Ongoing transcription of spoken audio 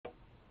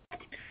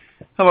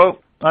Hello,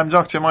 I'm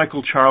Dr.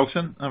 Michael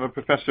Charlton. I'm a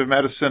professor of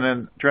medicine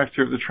and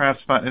director of the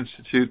Transplant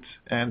Institute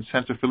and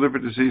Center for Liver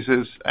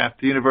Diseases at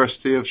the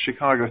University of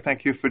Chicago.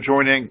 Thank you for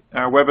joining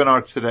our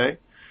webinar today.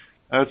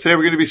 Today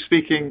we're going to be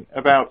speaking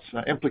about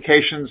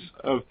implications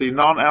of the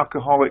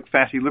non-alcoholic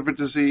fatty liver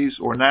disease,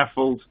 or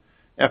NAFLD,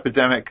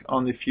 epidemic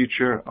on the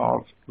future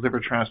of liver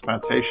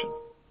transplantation.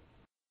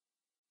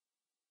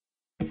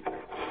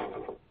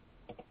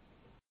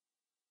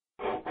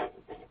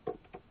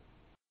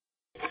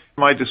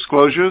 My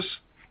disclosures.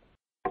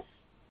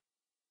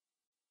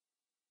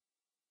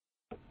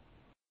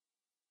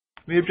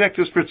 The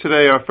objectives for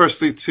today are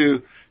firstly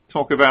to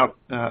talk about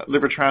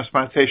liver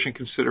transplantation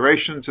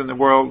considerations in the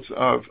world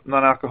of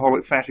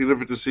non-alcoholic fatty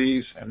liver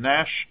disease and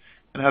NASH,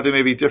 and how they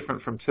may be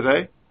different from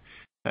today.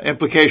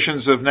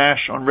 Implications of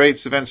NASH on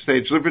rates of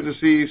end-stage liver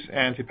disease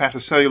and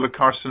hepatocellular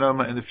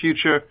carcinoma in the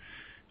future,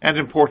 and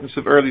importance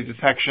of early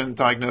detection,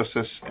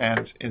 diagnosis,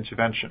 and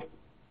intervention.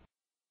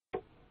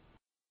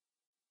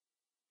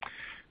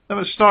 I'm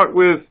going to start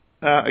with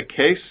a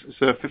case. It's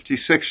a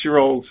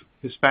 56-year-old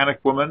Hispanic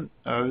woman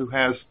who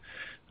has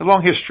a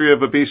long history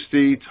of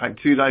obesity, type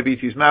 2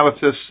 diabetes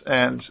mellitus,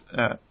 and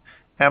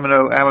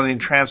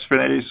aminoalanine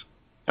transferase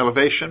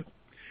elevation.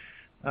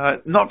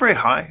 Not very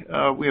high.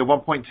 We have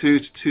 1.2 to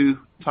 2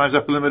 times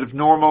upper limit of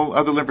normal.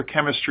 Other liver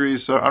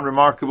chemistries are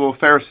unremarkable.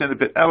 Ferritin a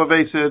bit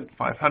elevated,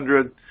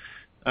 500.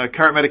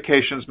 Current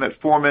medications,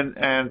 metformin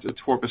and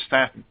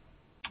atorvastatin.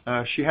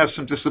 She has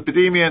some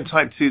dyslipidemia and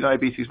type 2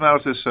 diabetes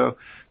mellitus, so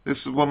this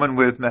is a woman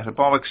with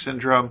metabolic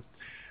syndrome.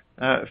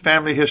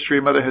 Family history: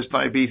 mother has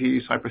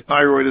diabetes,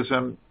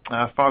 hyperthyroidism,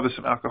 father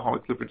some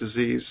alcoholic liver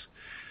disease.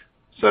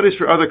 Studies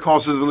for other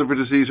causes of liver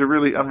disease are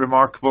really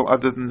unremarkable,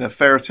 other than the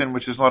ferritin,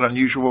 which is not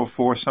unusual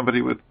for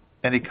somebody with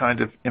any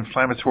kind of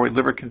inflammatory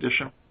liver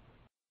condition.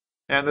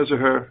 And those are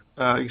her,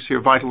 you can see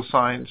her vital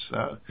signs,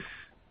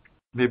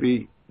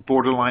 maybe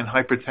borderline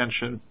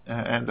hypertension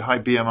and a high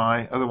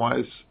BMI,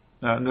 otherwise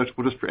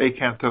notable just for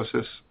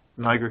acanthosis,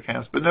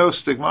 nigricans, but no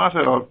stigmata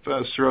of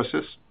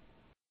cirrhosis.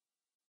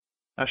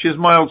 She has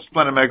mild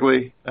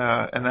splenomegaly,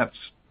 and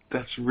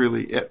that's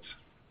really it.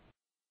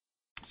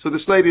 So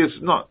this lady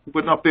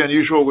would not be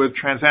unusual with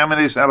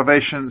transaminase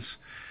elevations.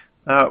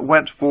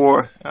 Went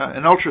for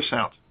an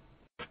ultrasound,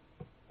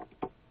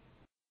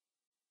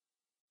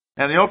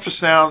 and the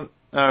ultrasound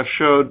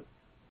showed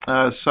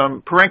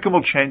some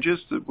parenchymal changes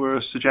that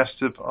were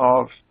suggestive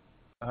of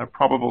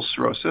probable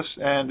cirrhosis.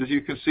 And as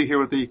you can see here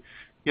with the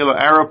yellow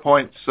arrow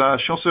points,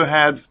 she also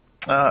had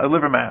a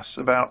liver mass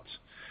about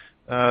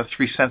 3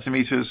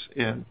 centimeters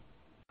in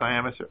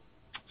diameter.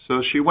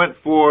 So she went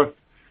for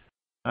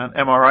an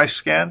MRI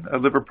scan, a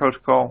liver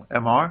protocol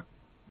MR.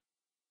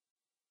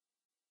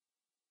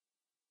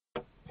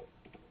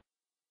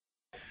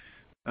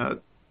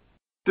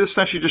 This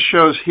actually just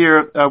shows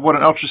here what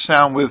an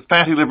ultrasound with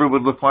fatty liver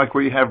would look like,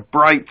 where you have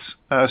bright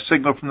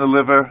signal from the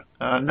liver,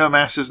 no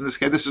masses in this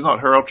case. This is not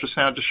her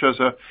ultrasound, just shows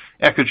a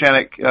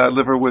echogenic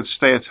liver with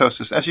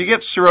steatosis. As you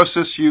get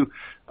cirrhosis, you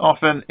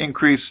often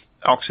increase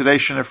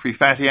oxidation of free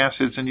fatty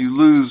acids, and you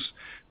lose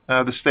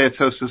the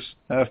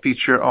steatosis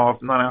feature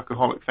of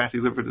non-alcoholic fatty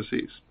liver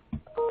disease.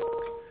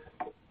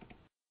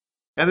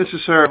 And this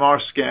is her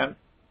MR scan.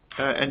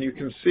 And you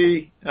can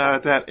see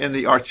that in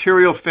the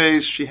arterial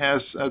phase, she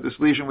has this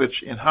lesion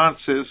which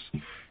enhances,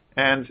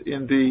 and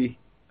in the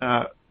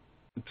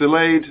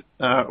delayed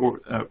or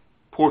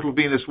portal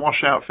venous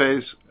washout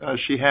phase,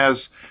 she has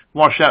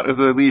washout of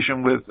the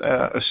lesion with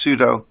a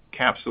pseudo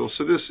capsule.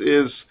 So this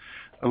is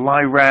a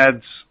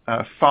LIRADS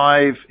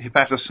 5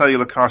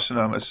 hepatocellular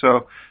carcinoma.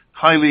 So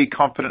highly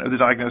confident of the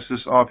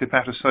diagnosis of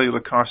hepatocellular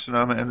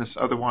carcinoma in this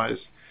otherwise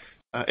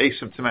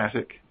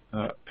asymptomatic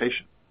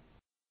patient.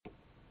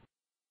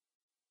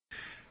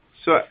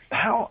 So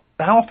how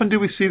often do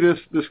we see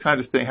this kind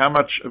of thing? How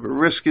much of a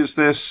risk is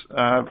this?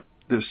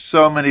 There's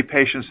so many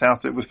patients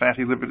out there with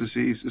fatty liver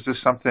disease. Is this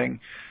something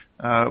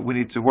we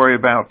need to worry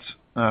about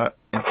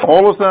in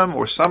all of them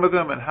or some of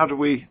them? And how do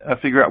we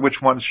figure out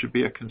which ones should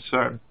be a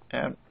concern?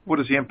 And what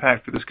is the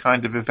impact for this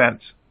kind of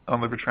event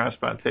on liver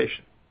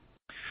transplantation?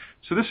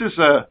 So this is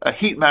a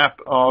heat map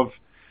of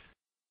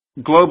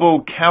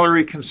global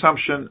calorie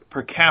consumption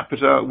per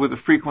capita with the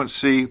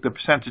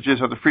percentages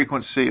of the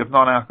frequency of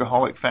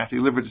non-alcoholic fatty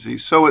liver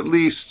disease. So at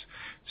least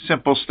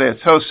simple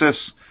steatosis,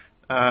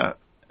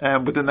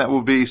 and within that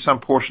will be some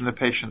portion of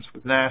patients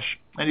with NASH.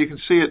 And you can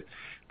see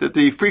that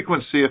the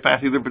frequency of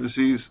fatty liver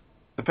disease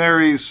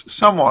varies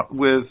somewhat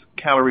with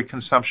calorie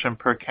consumption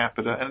per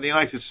capita. And in the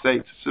United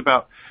States, it's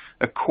about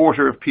a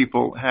quarter of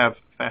people have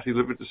fatty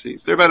liver disease.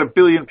 There are about 1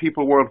 billion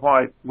people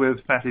worldwide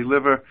with fatty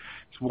liver.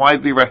 It's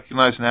widely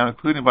recognized now,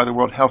 including by the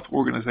World Health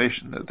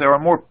Organization, that there are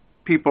more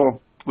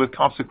people with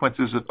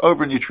consequences of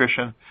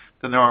overnutrition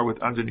than there are with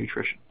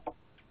undernutrition.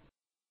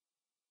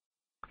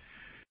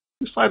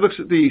 This slide looks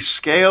at the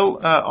scale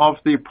of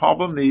the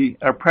problem, the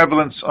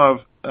prevalence of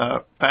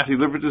fatty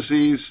liver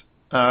disease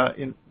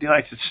in the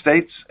United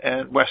States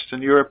and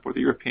Western Europe or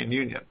the European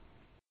Union.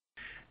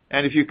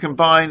 And if you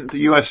combine the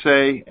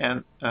USA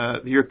and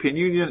the European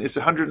Union, it's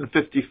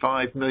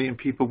 155 million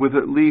people with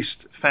at least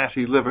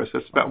fatty livers.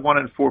 That's about 1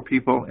 in 4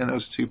 people in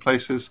those two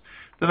places.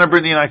 The number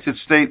in the United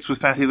States with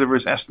fatty liver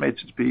is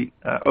estimated to be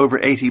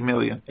over 80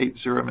 million, 80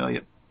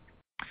 million.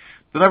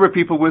 The number of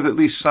people with at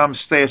least some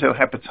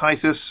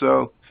steatohepatitis,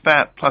 so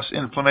fat plus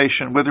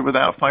inflammation with or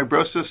without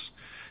fibrosis,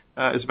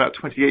 is about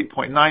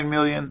 28.9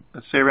 million.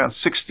 Let's say around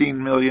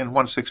 16 million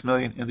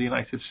in the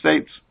United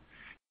States.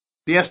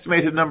 The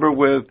estimated number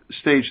with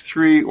stage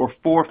 3 or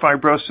 4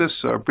 fibrosis,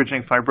 so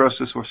bridging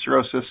fibrosis or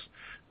cirrhosis,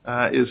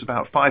 is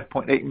about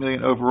 5.8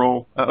 million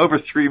overall, over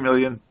 3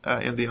 million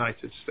in the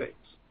United States.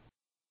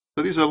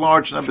 So these are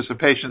large numbers of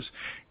patients,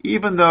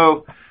 even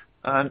though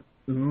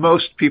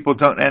most people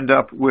don't end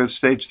up with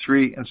stage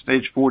 3 and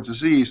stage 4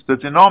 disease. The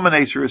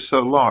denominator is so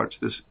large.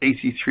 There's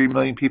 83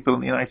 million people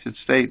in the United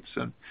States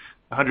and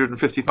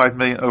 155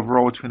 million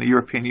overall between the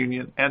European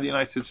Union and the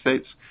United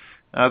States.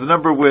 The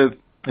number with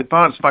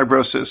advanced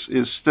fibrosis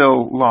is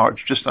still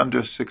large, just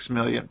under 6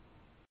 million.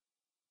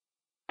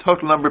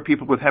 Total number of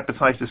people with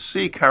hepatitis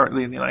C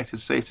currently in the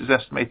United States is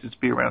estimated to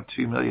be around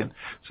 2 million.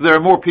 So there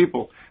are more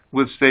people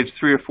with stage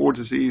 3 or 4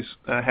 disease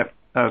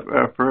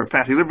for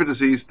fatty liver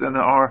disease than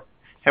there are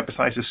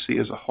hepatitis C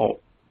as a whole.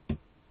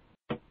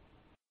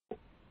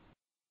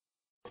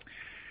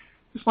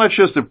 This slide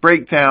shows the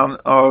breakdown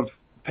of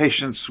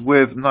patients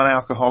with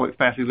non-alcoholic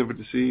fatty liver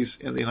disease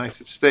in the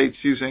United States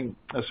using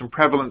some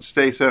prevalence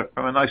data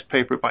from a nice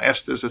paper by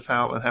Estes et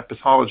al. In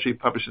Hepatology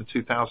published in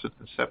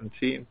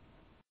 2017,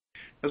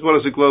 as well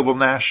as a global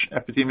NASH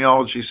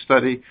epidemiology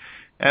study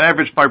and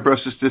average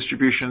fibrosis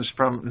distributions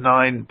from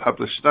 9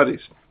 published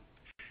studies.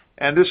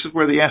 And this is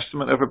where the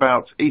estimate of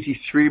about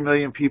 83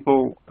 million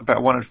people,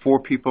 about 1 in 4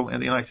 people in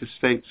the United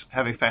States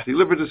having fatty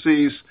liver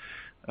disease.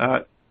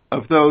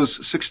 Of those,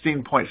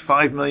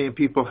 16.5 million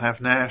people have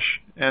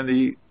NASH, and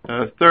the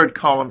third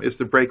column is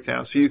the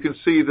breakdown. So you can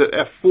see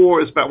that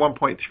F4 is about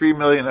 1.3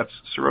 million, that's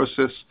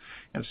cirrhosis,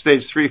 and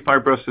stage 3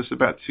 fibrosis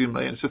about 2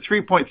 million. So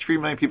 3.3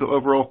 million people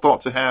overall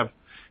thought to have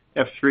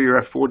F3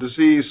 or F4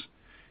 disease.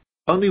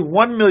 Only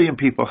 1 million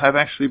people have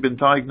actually been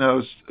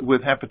diagnosed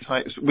with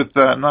hepatitis, with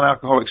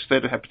non-alcoholic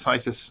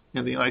steatohepatitis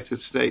in the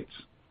United States.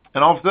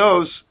 And of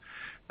those,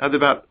 there are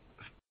about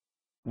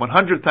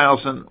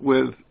 100,000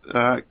 with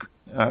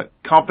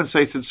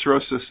compensated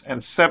cirrhosis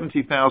and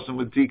 70,000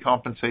 with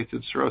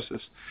decompensated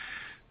cirrhosis.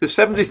 The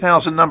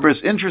 70,000 number is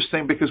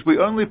interesting because we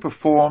only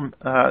perform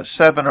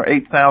 7,000 or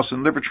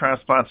 8,000 liver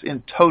transplants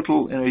in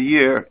total in a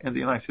year in the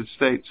United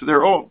States. So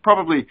there are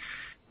probably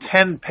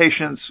 10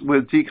 patients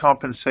with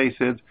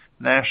decompensated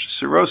NASH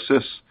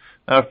cirrhosis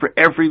for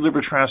every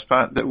liver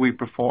transplant that we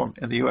perform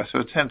in the U.S., so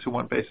a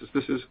 10-to-1 basis.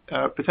 This is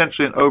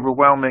potentially an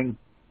overwhelming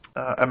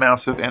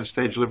amount of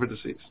end-stage liver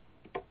disease.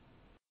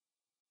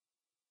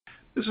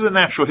 This is a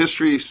natural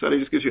history study.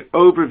 This gives you an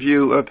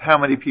overview of how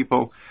many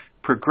people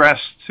progress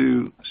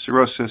to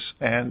cirrhosis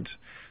and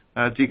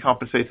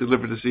decompensated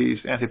liver disease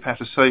and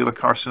hepatocellular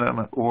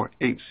carcinoma, or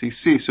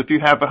HCC. So if you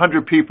have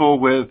 100 people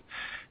with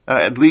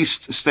at least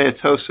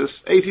steatosis,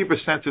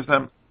 80% of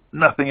them,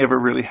 nothing ever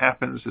really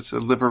happens. It's a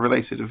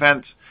liver-related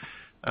event.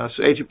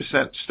 So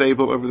 80%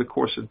 stable over the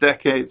course of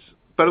decades.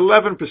 But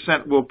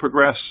 11% will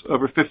progress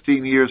over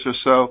 15 years or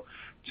so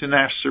to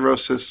NASH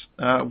cirrhosis,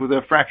 with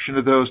a fraction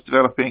of those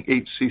developing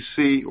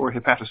HCC or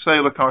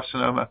hepatocellular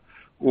carcinoma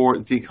or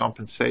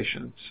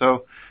decompensation.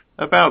 So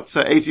about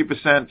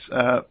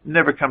 80%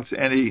 never come to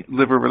any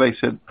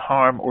liver-related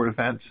harm or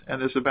event, and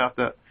there's about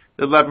the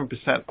 11%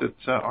 that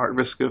are at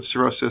risk of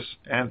cirrhosis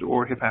and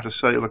or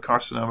hepatocellular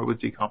carcinoma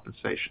with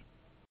decompensation.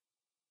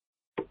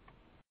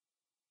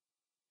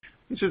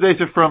 These are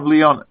data from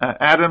Leon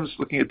Adams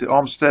looking at the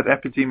Olmsted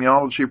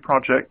Epidemiology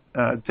Project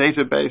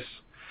database.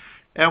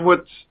 And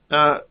what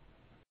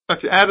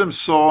Dr. Adams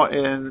saw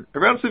in a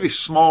relatively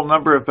small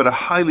number but a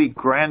highly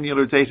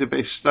granular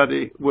database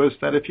study was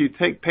that if you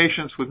take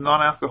patients with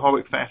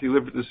non-alcoholic fatty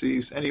liver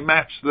disease and you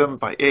match them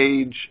by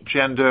age,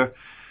 gender,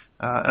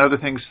 and other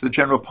things to the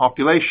general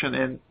population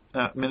in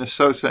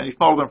Minnesota, and you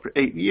follow them for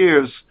 8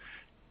 years,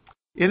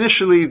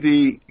 initially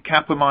the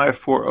Kaplan-Meier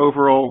for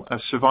overall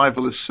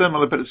survival is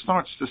similar, but it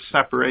starts to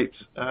separate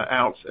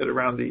out at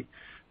around the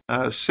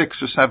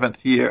 6th or 7th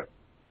year.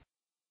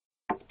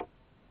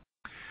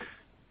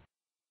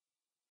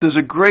 There's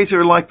a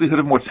greater likelihood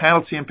of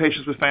mortality in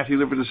patients with fatty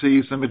liver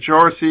disease. The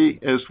majority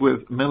is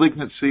with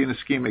malignancy and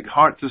ischemic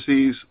heart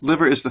disease.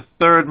 Liver is the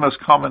 3rd most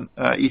common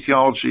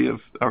etiology of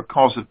or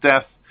cause of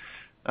death,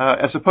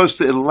 as opposed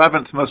to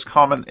 11th most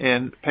common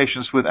in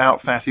patients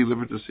without fatty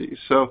liver disease.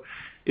 So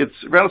it's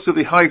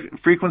relatively high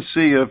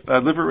frequency of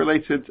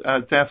liver-related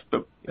death,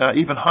 but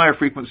even higher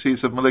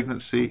frequencies of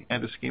malignancy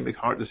and ischemic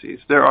heart disease.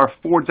 There are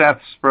 4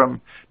 deaths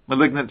from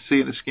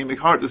malignancy and ischemic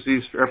heart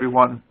disease for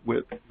everyone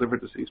with liver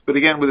disease. But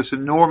again, with this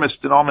enormous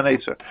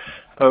denominator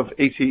of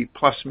 80+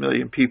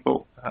 million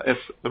people, it's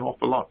an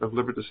awful lot of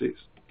liver disease.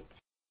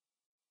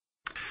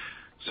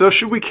 So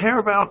should we care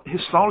about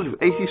histology of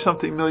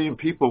 80-something million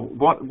people?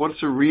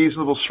 What's a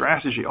reasonable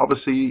strategy?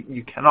 Obviously,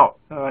 you cannot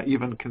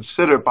even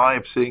consider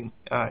biopsying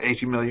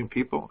 80 million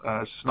people.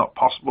 It's not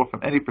possible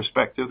from any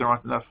perspective. There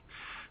aren't enough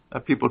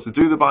people to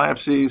do the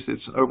biopsies.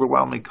 It's an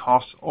overwhelming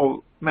cost.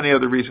 Many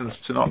other reasons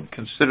to not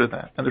consider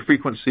that. And the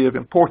frequency of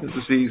important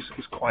disease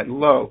is quite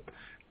low.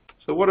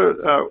 So what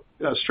are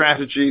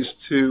strategies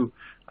to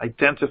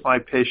identify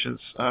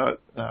patients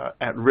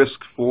at risk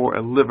for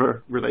a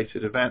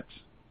liver-related event?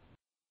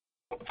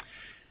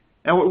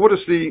 And what is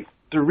the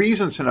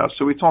reason to know?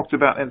 So we talked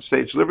about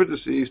end-stage liver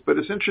disease, but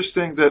it's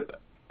interesting that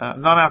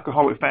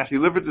non-alcoholic fatty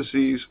liver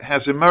disease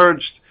has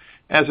emerged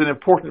as an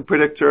important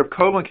predictor of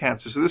colon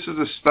cancer. So this is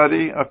a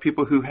study of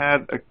people who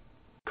had a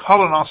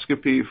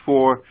colonoscopy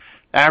for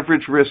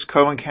average risk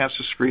colon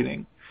cancer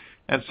screening,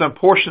 and some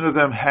portion of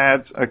them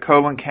had a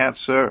colon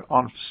cancer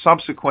on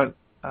subsequent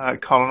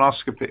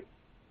colonoscopy.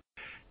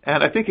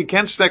 And I think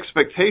against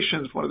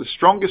expectations, one of the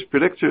strongest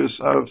predictors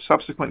of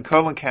subsequent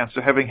colon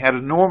cancer, having had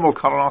a normal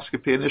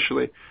colonoscopy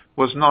initially,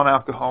 was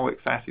non-alcoholic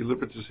fatty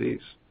liver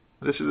disease.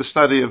 This is a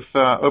study of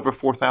over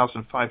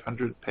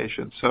 4,500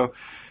 patients. So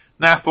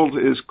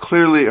NAFLD is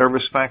clearly a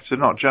risk factor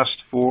not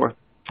just for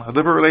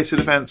liver-related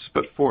events,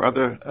 but for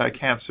other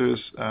cancers,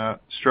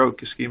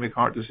 stroke, ischemic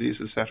heart disease,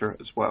 etc.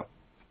 as well.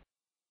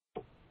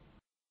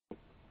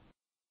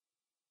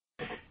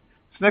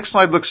 This next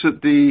slide looks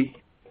at the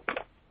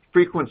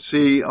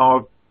frequency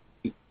of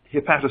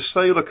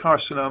hepatocellular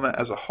carcinoma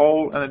as a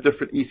whole and the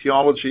different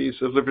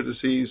etiologies of liver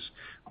disease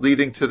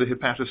leading to the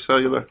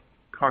hepatocellular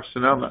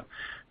carcinoma.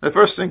 The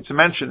first thing to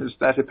mention is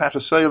that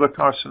hepatocellular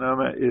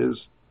carcinoma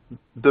is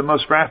the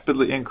most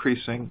rapidly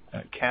increasing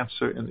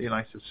cancer in the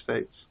United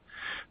States.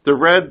 The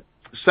red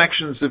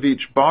sections of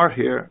each bar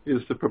here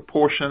is the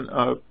proportion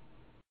of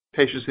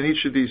patients in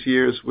each of these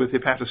years with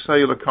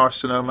hepatocellular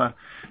carcinoma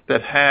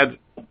that had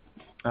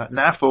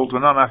NAFLD, or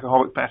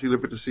non-alcoholic fatty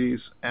liver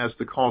disease, as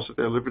the cause of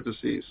their liver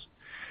disease.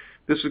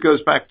 This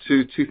goes back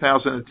to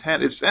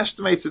 2010. It's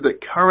estimated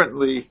that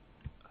currently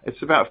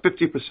it's about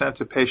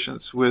 50% of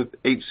patients with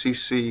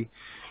HCC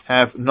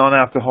have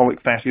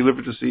non-alcoholic fatty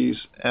liver disease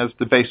as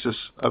the basis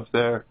of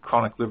their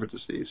chronic liver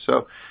disease.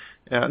 So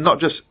not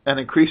just an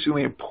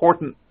increasingly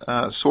important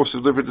source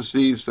of liver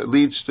disease that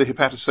leads to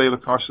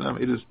hepatocellular carcinoma,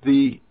 it is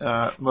the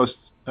most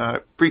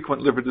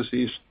frequent liver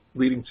disease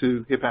leading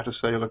to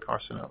hepatocellular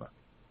carcinoma.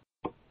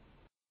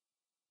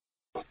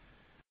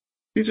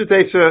 These are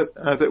data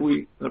that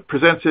we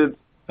presented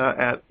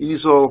at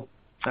EASL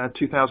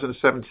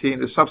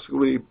 2017. It's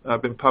subsequently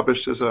been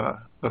published as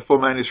a full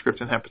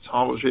manuscript in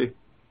hepatology.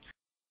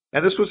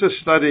 And this was a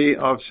study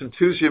of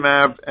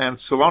simtuzumab and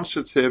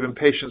selonsertib in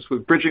patients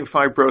with bridging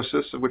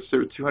fibrosis, of which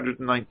there were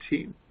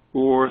 219,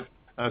 or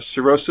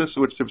cirrhosis,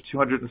 of which there were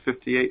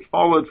 258,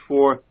 followed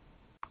for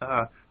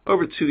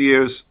over 2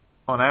 years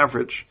on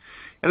average.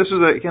 And this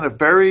was, again, a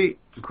very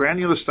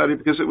granular study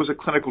because it was a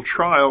clinical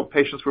trial.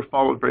 Patients were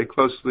followed very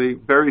closely,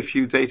 very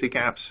few data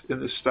gaps in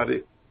this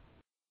study.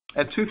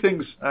 And two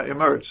things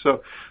emerged.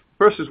 So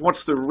first is, what's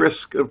the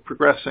risk of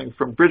progressing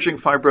from bridging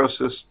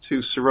fibrosis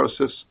to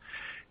cirrhosis?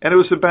 And it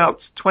was about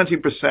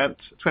 20%,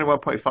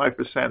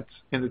 21.5%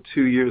 in the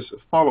 2 years of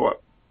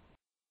follow-up.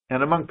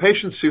 And among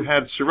patients who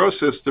had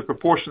cirrhosis, the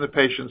proportion of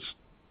patients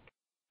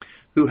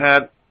who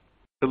had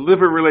a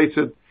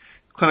liver-related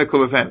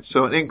clinical event,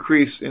 so an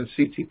increase in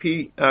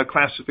CTP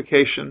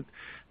classification,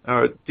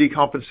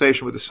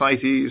 decompensation with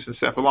ascites,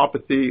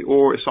 encephalopathy,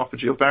 or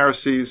esophageal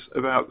varices,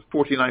 about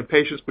 49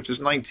 patients, which is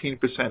 19%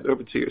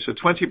 over 2 years. So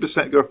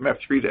 20% go from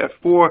F3 to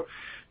F4,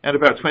 and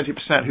about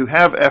 20% who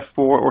have F4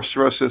 or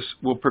cirrhosis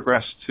will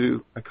progress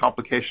to a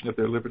complication of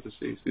their liver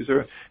disease. These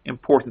are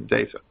important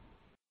data.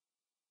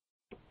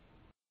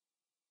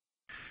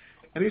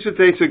 And these are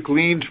data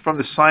gleaned from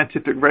the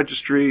Scientific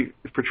Registry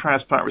for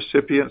Transplant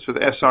Recipients, or the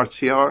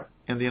SRTR,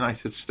 in the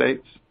United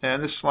States.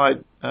 And this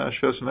slide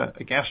shows from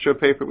a gastro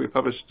paper we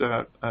published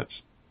a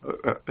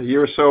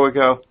year or so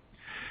ago.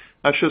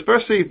 It shows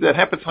firstly that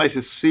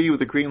hepatitis C with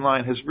the green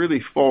line has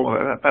really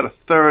fallen, about a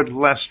third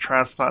less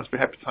transplants for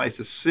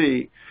hepatitis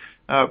C.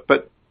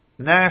 But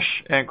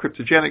NASH and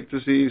cryptogenic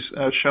disease,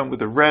 shown with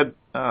the red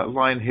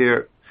line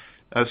here,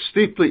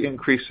 steeply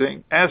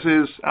increasing, as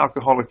is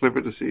alcoholic liver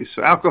disease.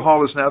 So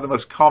alcohol is now the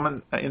most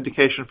common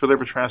indication for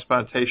liver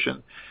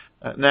transplantation.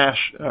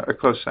 NASH a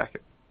close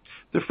second.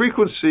 The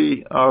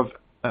frequency of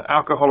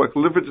alcoholic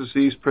liver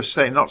disease per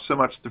se, not so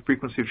much the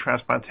frequency of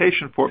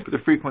transplantation for it, but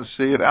the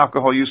frequency of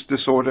alcohol use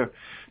disorder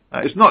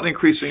is not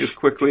increasing as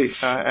quickly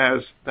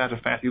as that of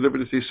fatty liver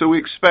disease. So we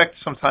expect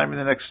sometime in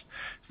the next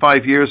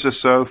 5 years or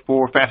so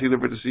for fatty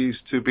liver disease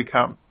to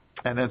become,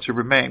 and then to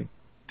remain,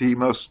 the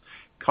most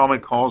common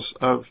cause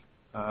of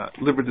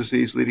liver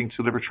disease leading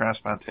to liver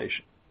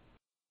transplantation.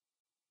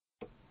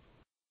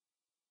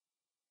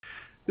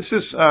 This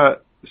is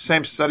the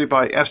same study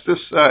by Estes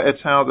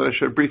et al. That I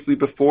showed briefly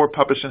before,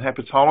 published in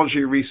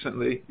Hepatology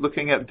recently,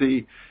 looking at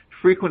the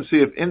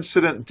frequency of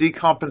incident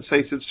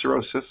decompensated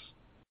cirrhosis,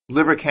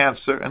 liver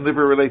cancer, and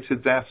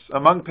liver-related deaths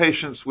among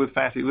patients with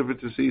fatty liver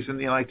disease in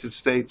the United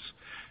States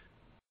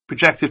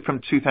projected from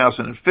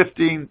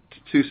 2015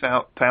 to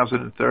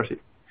 2030.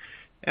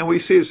 And we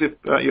see as if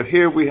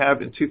here we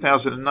have in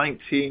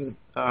 2019,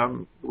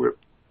 we're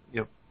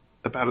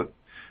about a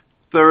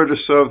third or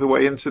so of the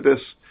way into this,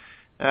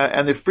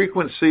 and the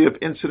frequency of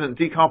incident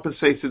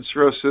decompensated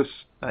cirrhosis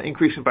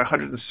increasing by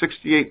 168%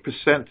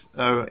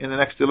 in the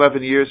next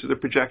 11 years of the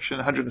projection,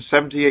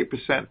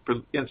 178% for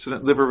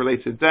incident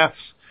liver-related deaths,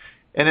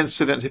 and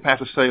incident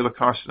hepatocellular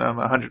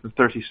carcinoma,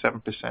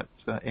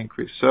 137%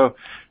 increase. So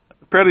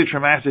fairly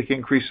dramatic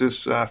increases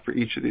for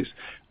each of these.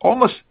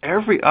 Almost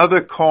every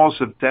other cause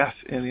of death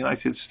in the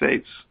United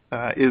States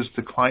is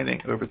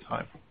declining over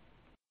time.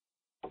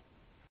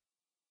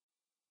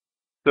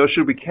 So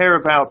should we care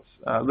about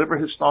liver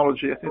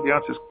histology? I think the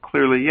answer is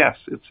clearly yes.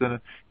 It's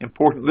an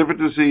important liver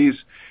disease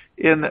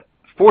in,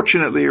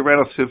 fortunately, a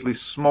relatively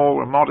small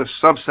or modest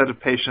subset of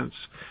patients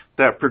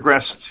that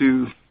progress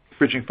to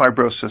bridging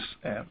fibrosis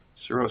and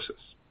cirrhosis.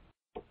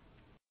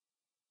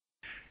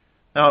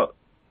 Now,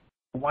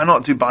 why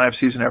not do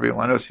biopsies in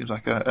everyone? I know it seems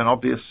like an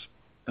obvious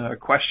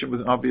question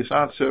with an obvious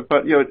answer,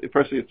 but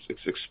firstly,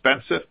 it's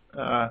expensive.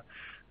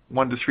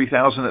 $1,000 to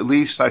 $3,000 at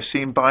least. I've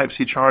seen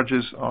biopsy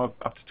charges of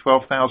up to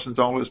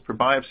 $12,000 per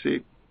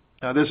biopsy.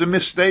 There's a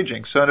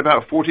misstaging. So in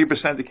about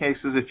 40% of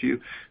cases, if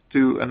you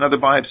do another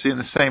biopsy in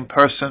the same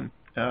person,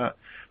 or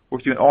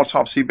if you do an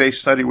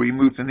autopsy-based study where you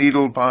move the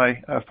needle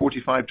by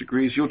 45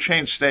 degrees, you'll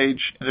change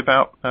stage in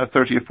about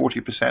 30 or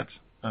 40%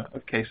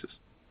 of cases.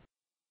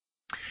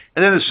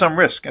 And then there's some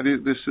risk.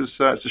 This is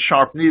it's a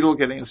sharp needle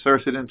getting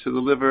inserted into the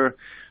liver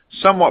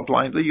somewhat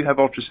blindly. You have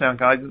ultrasound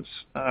guidance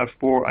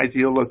for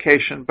ideal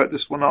location, but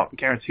this will not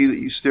guarantee that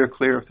you steer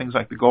clear of things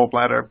like the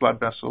gallbladder, blood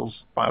vessels,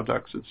 bile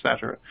ducts,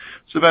 etc.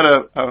 So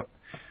about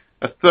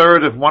a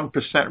third of 1%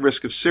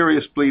 risk of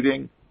serious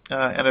bleeding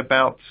and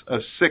about a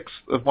sixth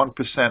of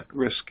 1%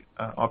 risk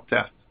of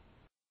death.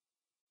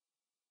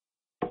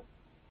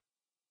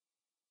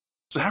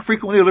 So how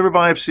frequently are liver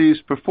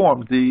biopsies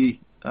performed? The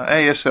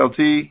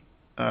AASLD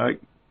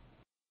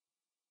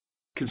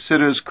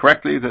considers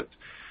correctly that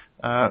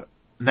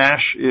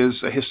NASH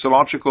is a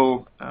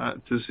histological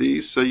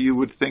disease, so you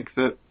would think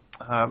that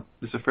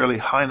there's a fairly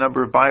high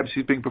number of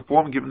biopsies being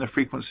performed given the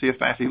frequency of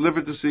fatty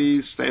liver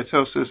disease,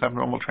 steatosis,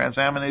 abnormal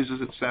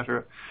transaminases,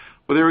 etc.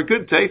 Well, there are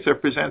good data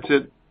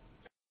presented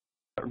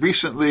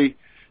recently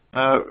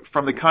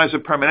from the Kaiser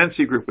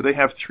Permanente group, where they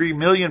have 3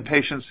 million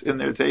patients in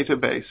their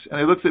database, and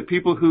they looked at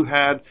people who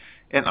had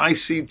an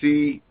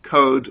ICD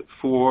code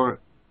for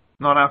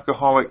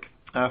non-alcoholic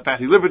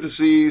fatty liver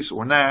disease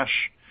or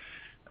NASH,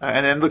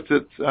 and then looked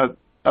at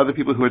other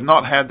people who had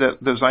not had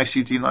those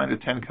ICD 9 to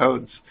 10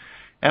 codes.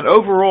 And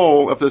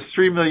overall, of those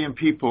 3 million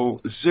people,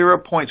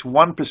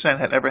 0.1%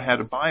 had ever had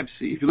a biopsy.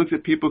 If you looked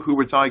at people who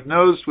were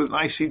diagnosed with an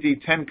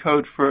ICD 10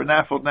 code for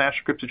NAFLD,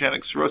 NASH,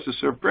 cryptogenic cirrhosis,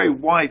 so a very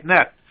wide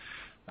net,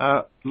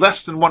 less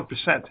than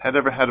 1% had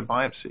ever had a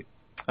biopsy.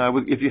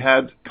 If you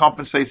had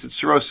compensated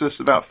cirrhosis,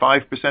 about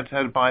 5%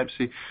 had a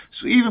biopsy.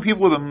 So even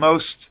people with the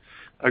most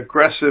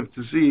aggressive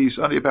disease,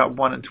 only about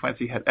 1 in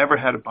 20 had ever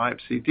had a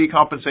biopsy.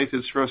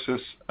 Decompensated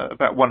cirrhosis,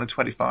 about 1 in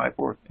 25,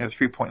 or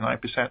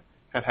 3.9%,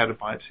 had had a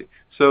biopsy.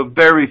 So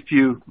very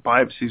few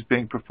biopsies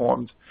being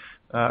performed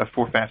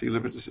for fatty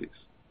liver disease.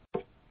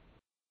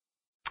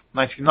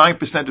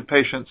 99% of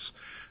patients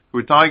who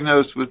are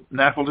diagnosed with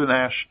NAFLD and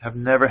NASH have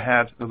never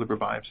had a liver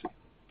biopsy.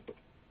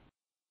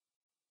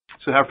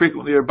 So how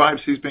frequently are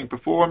biopsies being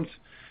performed?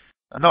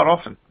 Not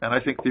often, and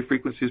I think the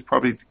frequency is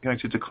probably going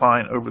to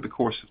decline over the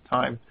course of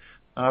time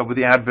with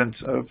the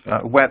advent of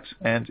wet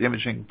and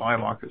imaging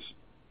biomarkers.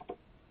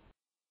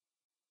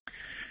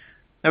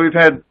 Now we've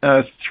had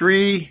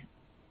 3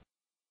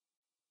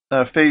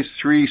 phase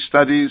 3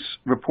 studies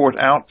report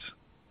out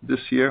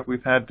this year.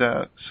 We've had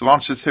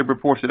selonsertib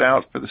reported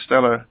out for the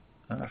Stellar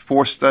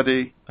 4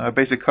 study.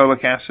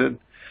 Beta-cholic acid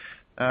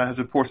has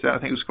reported out, I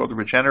think it was called the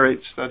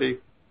Regenerate study.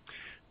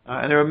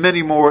 And there are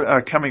many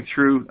more coming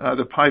through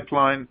the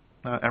pipeline.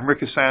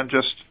 Amricazan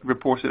just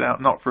reported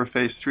out, not for a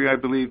phase 3, I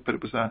believe, but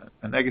it was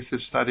a negative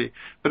study.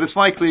 But it's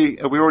likely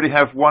we already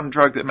have one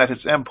drug that met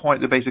its endpoint,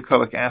 the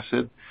beta-cholic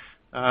acid.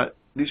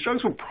 These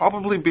drugs will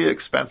probably be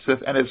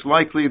expensive, and it's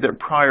likely that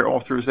prior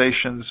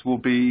authorizations will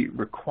be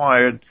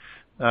required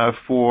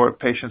for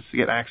patients to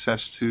get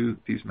access to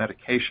these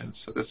medications.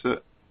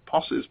 So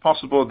it's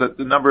possible that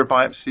the number of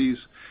biopsies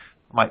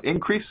might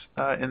increase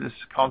in this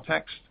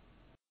context.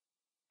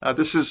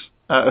 This is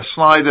a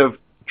slide of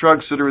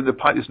drugs that are in the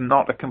pipeline. Is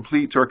not a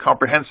complete or a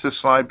comprehensive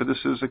slide, but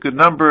this is a good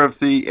number of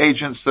the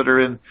agents that are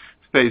in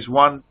phase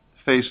 1,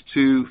 phase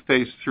 2,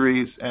 phase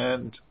 3s,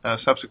 and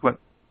subsequent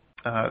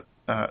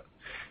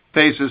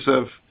phases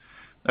of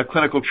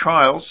clinical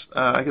trials.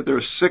 I think there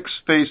are 6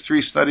 phase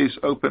 3 studies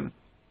open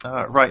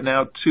right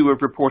now. 2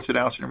 have reported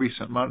out in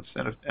recent months,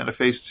 and a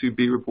phase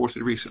 2b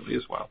reported recently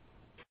as well.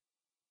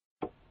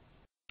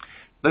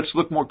 Let's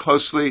look more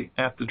closely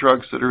at the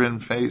drugs that are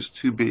in phase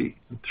 2b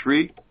and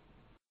 3.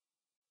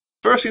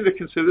 First thing to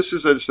consider, this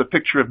is just a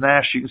picture of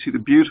NASH. You can see the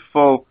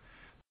beautiful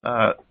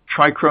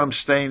trichrome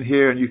stain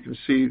here, and you can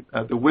see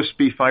the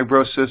wispy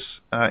fibrosis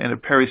in a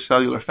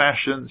pericellular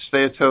fashion,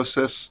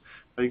 steatosis,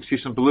 You can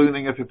see some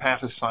ballooning of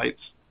hepatocytes.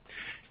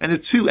 And the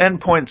two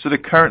endpoints that are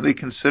currently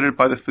considered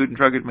by the Food and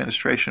Drug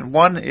Administration,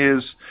 one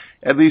is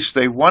at least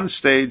a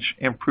one-stage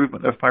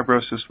improvement of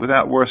fibrosis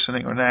without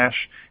worsening or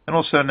NASH, and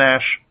also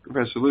NASH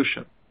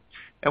resolution.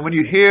 And when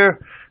you hear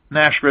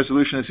NASH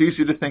resolution, it's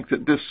easy to think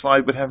that this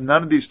slide would have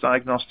none of these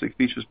diagnostic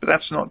features, but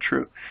that's not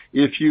true.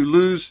 If you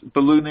lose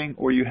ballooning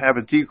or you have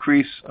a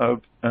decrease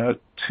of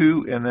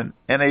 2 in an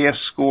NAS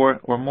score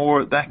or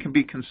more, that can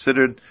be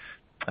considered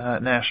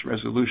NASH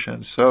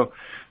resolution. So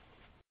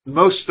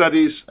most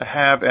studies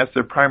have as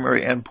their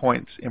primary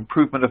endpoints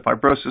improvement of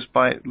fibrosis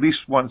by at least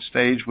one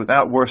stage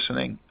without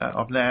worsening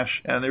of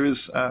NASH, and there is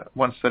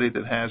one study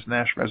that has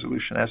NASH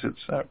resolution as its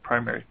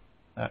primary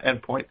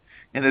endpoint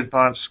in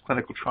advanced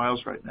clinical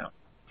trials right now.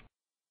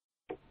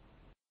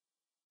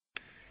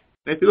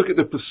 If you look at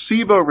the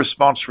placebo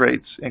response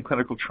rates in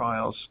clinical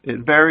trials, it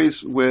varies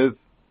with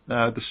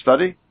the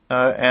study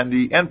and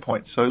the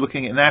endpoint. So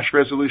looking at NASH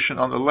resolution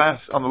on the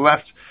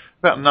left,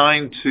 about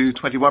 9 to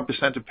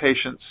 21% of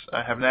patients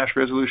have NASH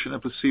resolution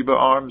in placebo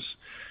arms.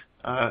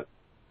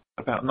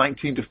 About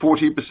 19 to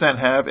 40%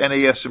 have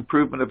NAS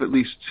improvement of at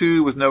least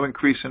 2 with no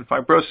increase in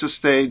fibrosis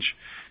stage,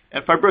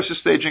 and fibrosis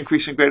stage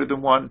increasing greater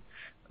than 1,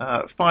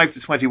 5 to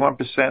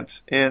 21%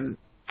 in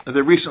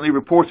the recently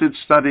reported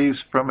studies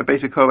from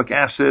obeticholic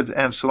acid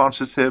and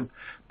selonsertib.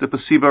 The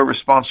placebo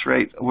response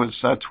rate was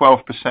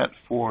 12%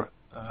 for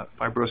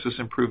fibrosis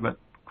improvement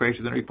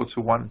greater than or equal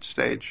to 1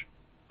 stage.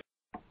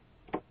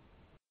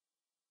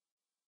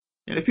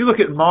 And if you look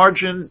at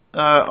margin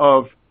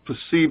of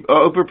placebo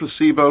over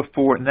placebo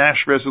for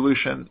NASH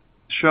resolution,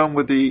 shown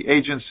with the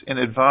agents in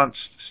advanced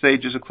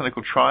stages of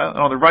clinical trial, and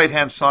on the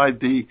right-hand side,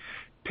 the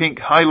pink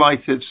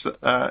highlighted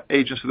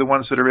agents are the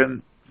ones that are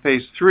in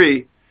phase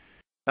 3.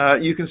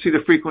 You can see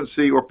the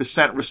frequency or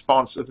percent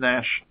response of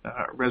NASH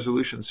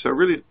resolution. So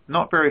really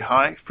not very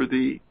high for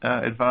the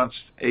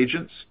advanced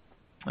agents.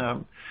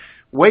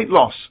 Weight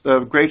loss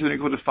of greater than or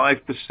equal to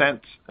 5%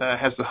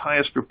 has the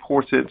highest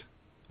reported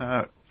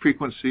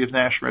frequency of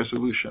NASH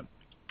resolution.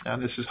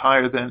 And this is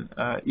higher than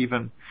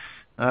even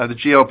the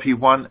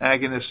GLP-1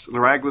 agonist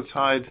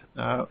liraglutide,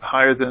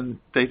 higher than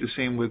data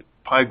seen with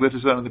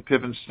pioglitazone in the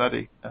PIVEN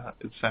study,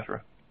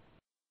 etc.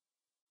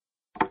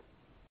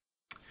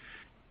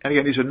 And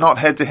again, these are not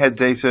head-to-head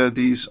data.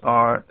 These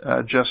are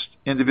just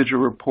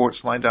individual reports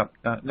lined up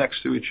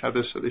next to each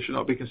other, so they should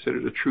not be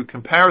considered a true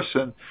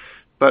comparison.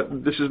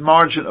 But this is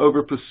margin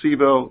over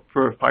placebo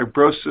for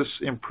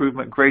fibrosis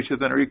improvement greater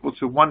than or equal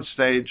to 1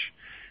 stage.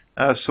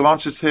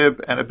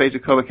 Selonsertib and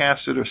obeticholic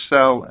acid, or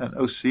SEL and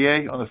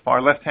OCA, on the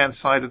far left-hand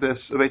side of this.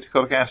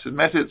 Obeticholic acid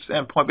met its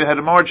endpoint, but had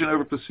a margin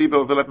over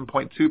placebo of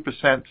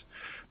 11.2%.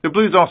 The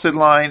blue dotted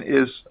line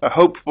is a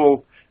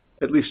hopeful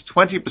at least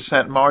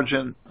 20%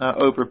 margin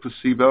over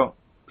placebo.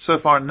 So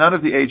far, none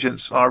of the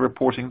agents are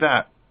reporting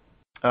that.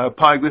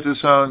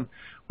 Pioglitazone,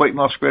 weight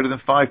loss greater than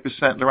 5%,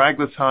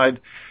 liraglutide.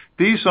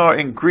 These are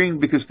in green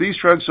because these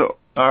drugs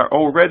are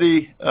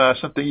already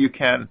something you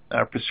can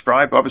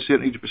prescribe. Obviously, you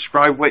don't need to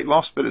prescribe weight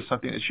loss, but it's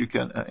something that you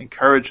can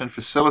encourage and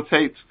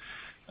facilitate.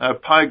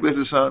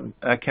 Pioglitazone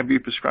can be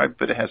prescribed,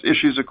 but it has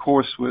issues, of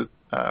course, with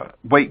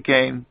weight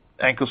gain,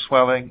 ankle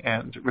swelling,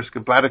 and risk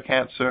of bladder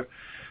cancer.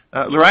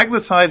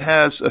 Liraglutide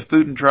has a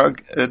Food and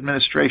Drug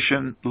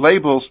Administration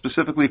label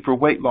specifically for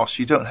weight loss.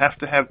 You don't have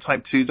to have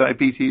type 2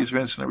 diabetes or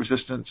insulin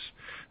resistance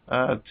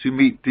to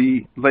meet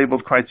the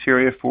labeled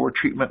criteria for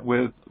treatment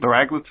with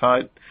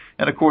liraglutide.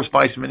 And of course,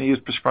 vitamin E is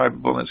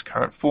prescribable in its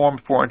current form,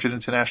 400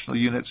 international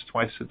units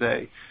twice a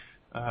day.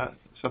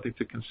 Something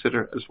to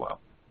consider as well.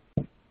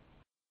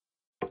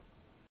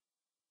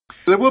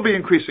 There will be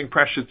increasing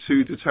pressure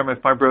to determine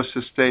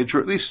fibrosis stage, or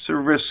at least to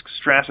risk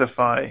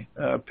stratify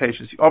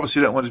patients. You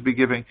obviously don't want to be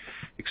giving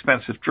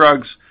expensive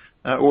drugs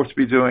or to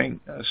be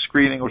doing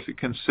screening or to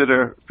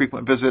consider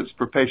frequent visits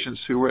for patients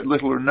who are at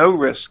little or no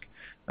risk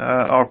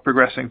of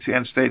progressing to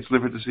end-stage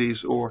liver disease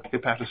or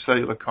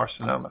hepatocellular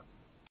carcinoma.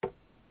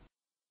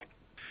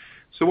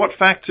 So what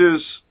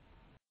factors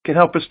can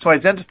help us to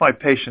identify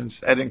patients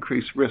at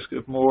increased risk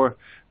of more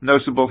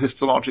notable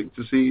histologic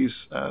disease,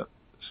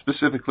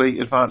 specifically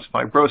advanced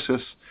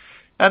fibrosis?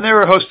 And there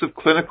are a host of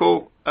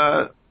clinical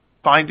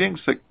findings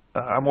that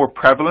are more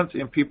prevalent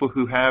in people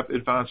who have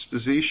advanced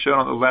disease, shown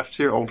on the left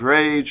here: older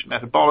age,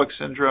 metabolic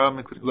syndrome,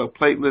 including low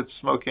platelets,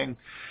 smoking,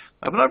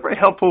 but not very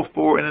helpful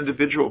for an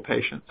individual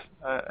patient,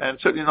 and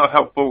certainly not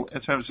helpful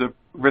in terms of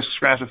risk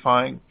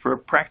stratifying for a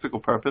practical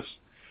purpose.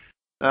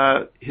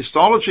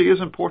 Histology is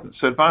important,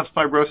 so advanced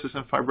fibrosis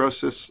and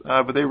fibrosis,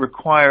 but they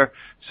require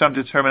some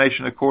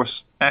determination, of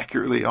course,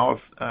 accurately of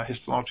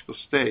histological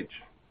stage.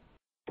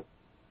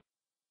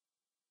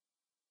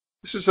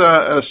 This is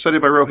a study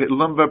by Rohit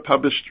Lumba,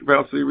 published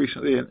relatively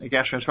recently in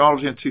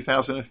Gastroenterology in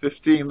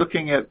 2015,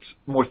 looking at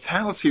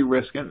mortality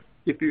risk. And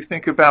if you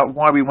think about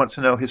why we want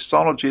to know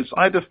histology, it's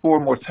either for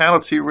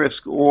mortality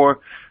risk or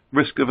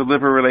risk of a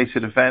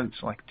liver-related event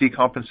like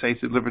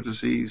decompensated liver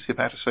disease,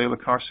 hepatocellular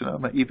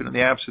carcinoma, even in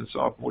the absence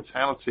of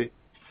mortality.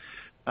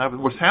 But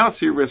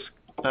mortality risk,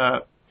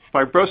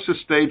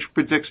 fibrosis stage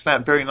predicts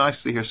that very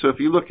nicely here. So if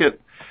you look at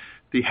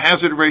the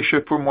hazard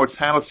ratio for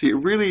mortality, it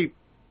really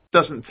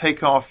doesn't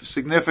take off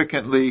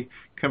significantly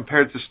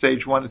compared to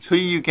stage 1 until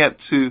you get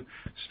to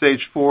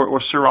stage 4 or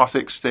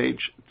cirrhotic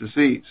stage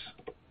disease.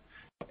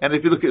 And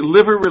if you look at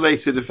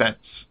liver-related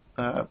events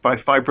by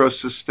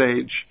fibrosis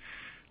stage,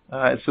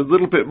 it's a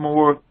little bit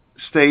more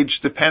stage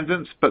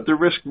dependent, but the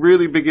risk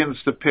really begins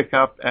to pick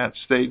up at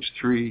stage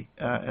 3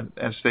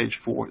 and stage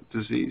 4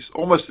 disease.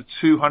 Almost a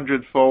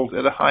 200-fold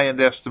at a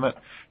high-end estimate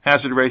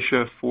hazard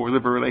ratio for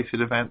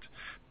liver-related event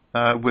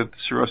with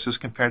cirrhosis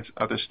compared to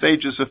other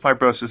stages of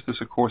fibrosis.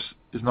 This, of course,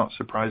 is not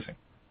surprising.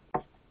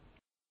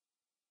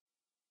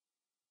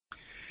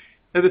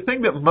 Now, the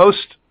thing that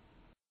most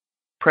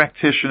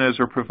practitioners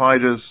or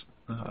providers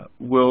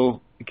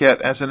will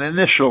get as an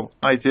initial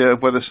idea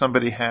of whether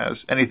somebody has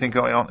anything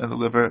going on in the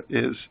liver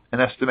is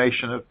an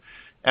estimation of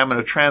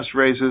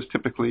aminotransferases,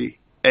 typically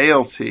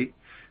ALT.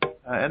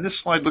 And this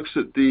slide looks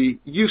at the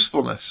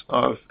usefulness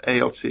of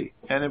ALT.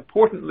 And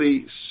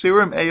importantly,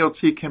 serum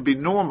ALT can be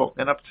normal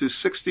in up to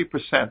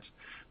 60%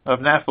 of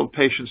NAFLD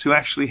patients who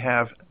actually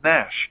have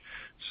NASH.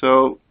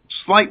 So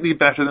slightly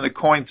better than a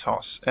coin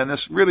toss. And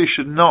this really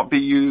should not be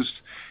used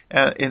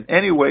in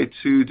any way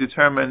to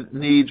determine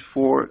need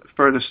for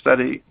further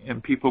study in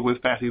people with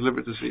fatty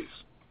liver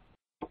disease.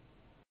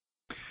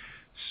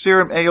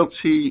 Serum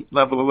ALT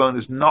level alone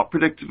is not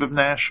predictive of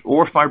NASH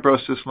or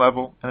fibrosis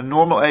level, and a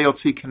normal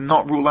ALT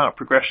cannot rule out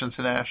progression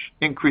to NASH.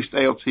 Increased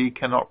ALT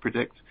cannot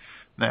predict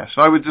NASH.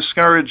 So I would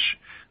discourage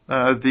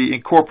the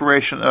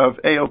incorporation of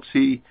ALT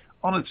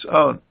on its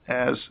own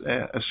as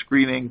a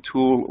screening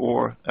tool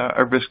or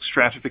a risk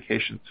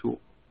stratification tool.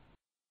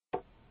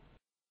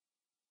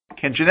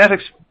 Can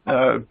genetics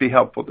be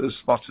helpful?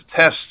 There's lots of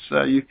tests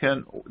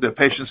the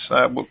patients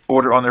will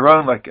order on their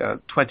own, like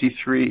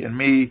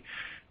 23andMe.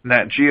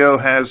 Nat Geo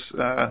has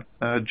a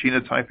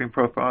genotyping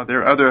profile.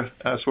 There are other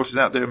sources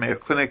out there. Mayo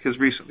Clinic has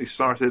recently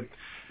started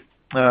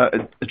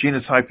a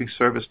genotyping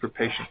service for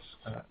patients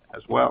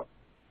as well.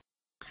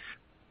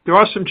 There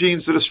are some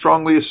genes that are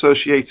strongly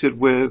associated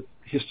with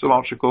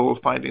histological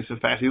findings of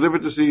fatty liver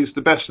disease.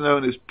 The best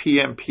known is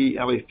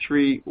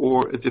PMPLA3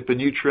 or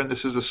adiponutrin.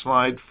 This is a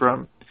slide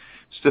from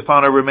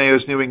Stefano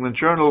Romeo's New England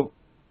Journal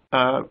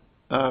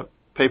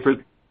paper,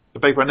 the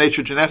paper on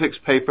Nature Genetics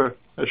paper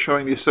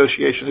showing the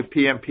association of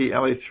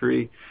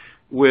PMPLA3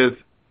 with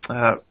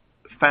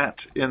fat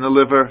in the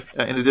liver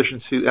in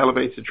addition to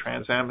elevated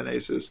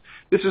transaminases.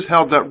 This is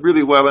held up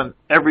really well in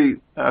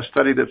every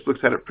study that's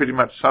looked at it pretty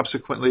much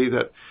subsequently,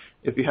 that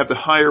if you have the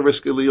higher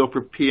risk allele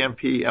for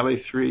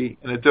PMPLA3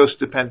 in a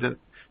dose-dependent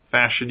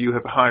fashion, you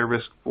have a higher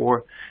risk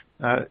for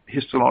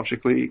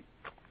histologically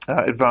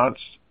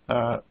advanced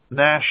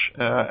NASH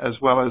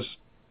as well as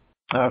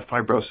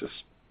fibrosis.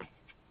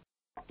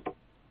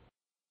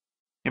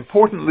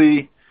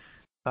 Importantly,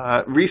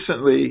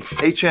 recently,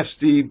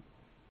 HSD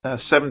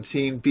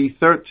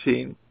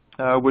 17B13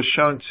 was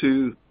shown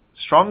to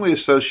strongly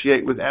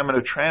associate with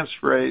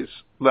aminotransferase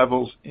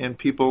levels in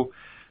people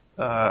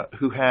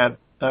who had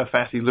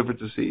fatty liver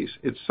disease.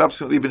 It's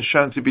subsequently been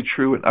shown to be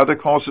true in other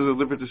causes of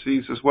liver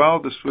disease as well.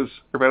 This was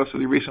a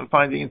relatively recent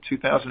finding in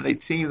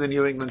 2018 in the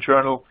New England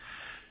Journal.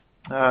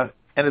 And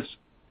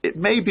it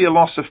may be a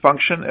loss of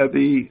function.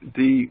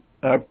 The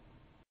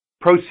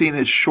protein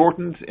is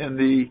shortened in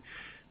the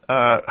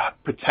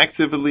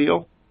protective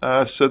allele,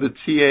 so the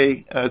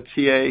TA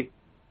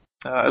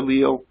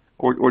allele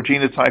or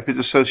genotype is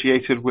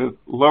associated with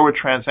lower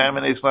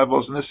transaminase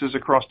levels, and this is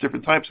across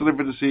different types of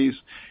liver disease,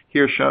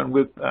 here shown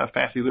with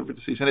fatty liver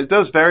disease. And it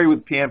does vary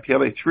with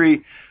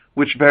PMPLA3,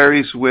 which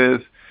varies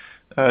with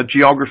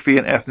geography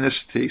and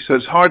ethnicity. So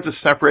it's hard to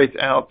separate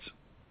out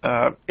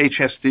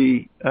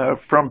HSD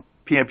from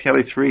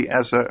PMPLA3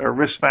 as a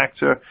risk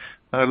factor.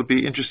 It'll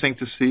be interesting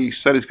to see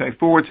studies going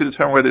forward to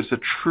determine whether it's a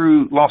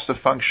true loss of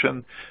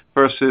function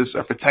versus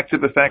a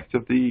protective effect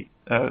of the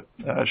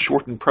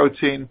shortened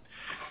protein,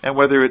 and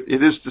whether it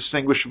is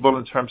distinguishable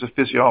in terms of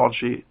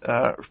physiology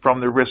from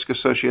the risk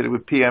associated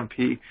with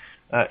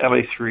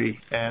PMPLA3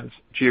 and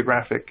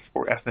geographic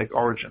or ethnic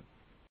origin.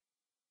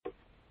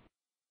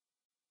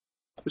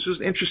 This was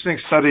an interesting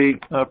study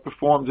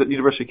performed at the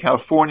University of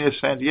California,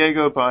 San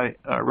Diego by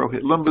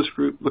Rohit Lumba's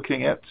group,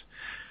 looking at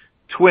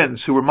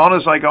twins who were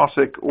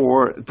monozygotic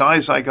or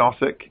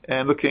dizygotic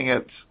and looking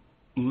at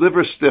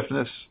liver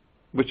stiffness,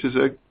 which is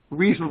a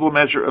reasonable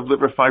measure of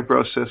liver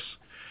fibrosis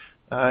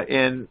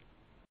in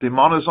the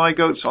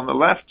monozygotes on the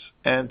left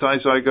and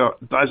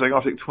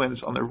dizygotic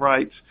twins on the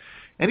right.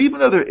 And even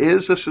though there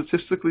is a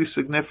statistically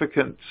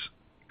significant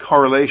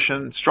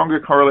correlation, stronger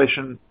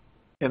correlation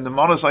in the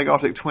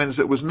monozygotic twins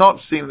that was not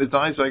seen in the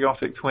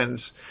dizygotic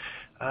twins,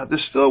 there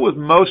still was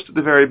most of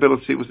the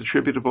variability was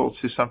attributable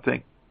to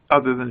something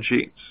other than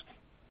genes.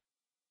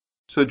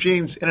 So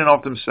genes in and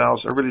of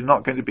themselves are really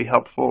not going to be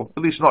helpful,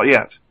 at least not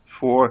yet,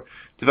 for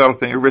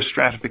developing a risk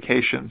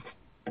stratification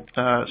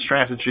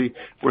strategy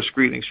or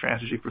screening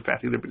strategy for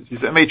fatty liver disease.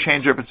 That may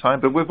change over time,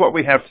 but with what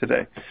we have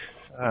today,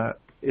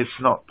 it's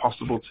not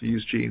possible to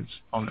use genes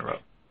on their own.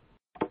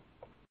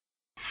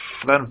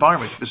 About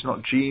environment, if it's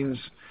not genes,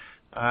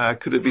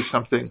 could it be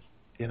something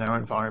in our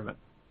environment?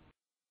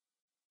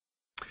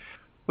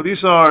 Well,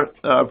 these are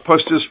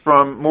posters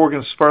from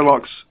Morgan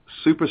Spurlock's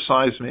Super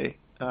Size Me.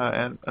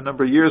 And a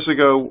number of years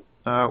ago,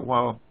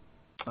 while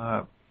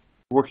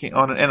working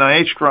on an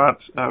NIH grant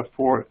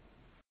for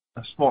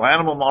a small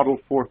animal model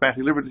for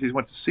fatty liver disease,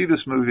 went to see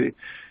this movie.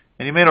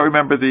 And you may not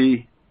remember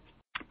the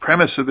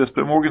premise of this,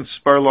 but Morgan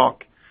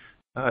Spurlock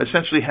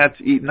essentially had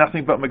to eat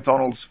nothing but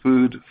McDonald's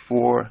food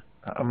for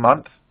a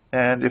month.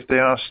 And if they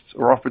asked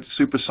or offered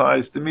to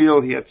supersize the meal,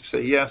 he had to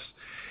say yes.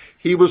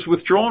 He was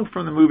withdrawn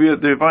from the movie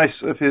at the advice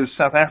of his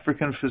South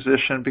African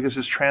physician because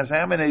his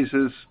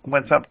transaminases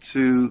went up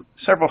to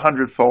several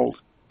hundredfold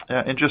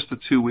in just the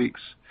 2 weeks.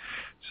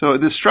 So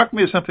this struck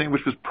me as something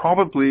which was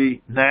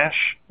probably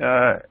NASH,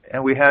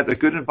 and we had a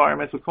good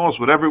environmental cause.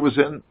 Whatever was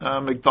in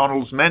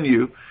McDonald's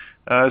menu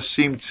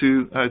seemed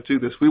to do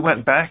this. We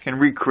went back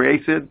and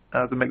recreated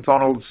the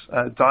McDonald's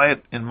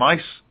diet in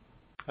mice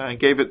and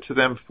gave it to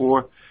them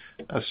for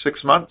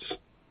 6 months.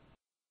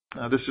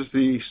 This is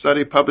the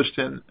study published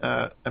in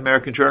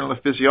American Journal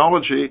of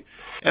Physiology,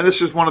 and this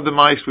is one of the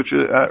mice which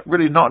are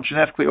really not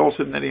genetically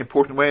altered in any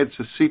important way. It's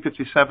a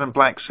C57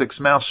 black 6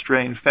 mouse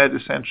strain fed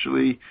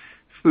essentially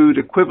food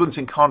equivalent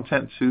in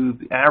content to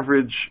the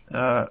average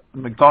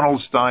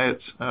McDonald's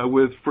diet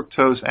with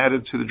fructose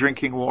added to the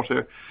drinking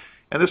water.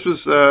 And this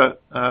was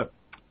an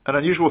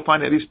unusual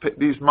finding.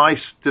 These mice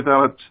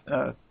developed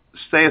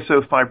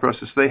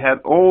steatofibrosis. They had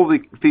all the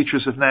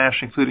features of NASH,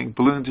 including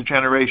balloon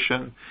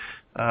degeneration,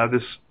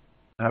 this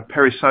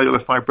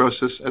pericellular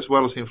fibrosis, as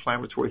well as the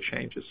inflammatory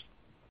changes.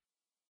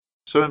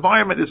 So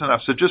environment is enough.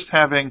 So just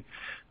having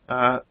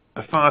a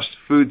fast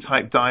food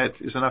type diet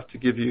is enough to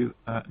give you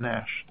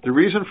NASH. The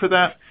reason for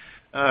that,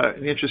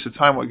 in the interest of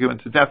time, I won't go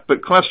into depth,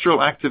 but cholesterol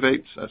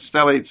activates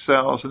stellate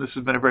cells, and this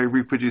has been a very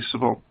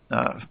reproducible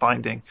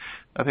finding.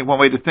 I think one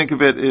way to think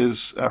of it is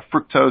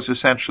fructose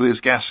essentially is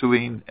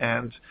gasoline,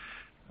 and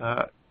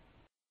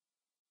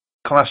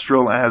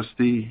cholesterol as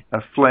the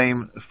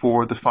flame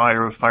for the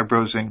fire of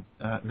fibrosing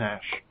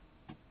NASH.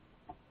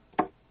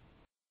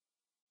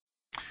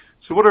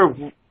 So what are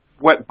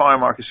wet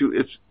biomarkers?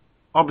 It's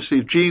obviously,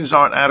 if genes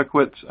aren't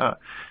adequate,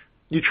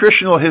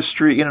 nutritional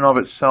history in and of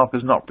itself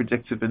is not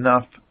predictive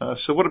enough.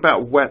 So what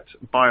about wet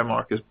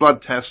biomarkers,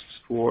 blood tests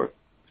for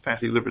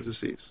fatty liver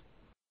disease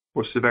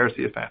or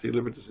severity of fatty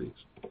liver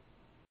disease?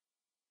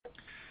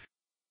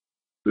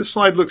 This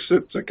slide looks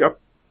at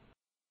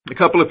a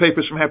couple of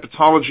papers from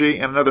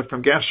hepatology and another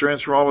from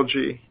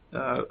gastroenterology,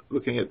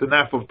 looking at the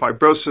NAFLD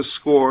fibrosis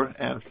score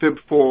and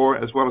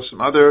FIB4, as well as some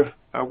other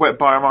wet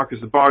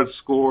biomarkers, the BARD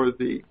score,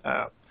 the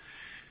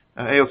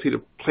ALT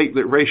to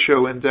platelet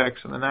ratio index,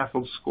 and the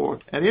NAFLD score.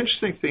 And the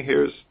interesting thing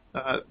here is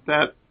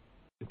that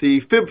the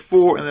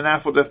FIB4 and the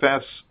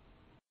NAFLD-FS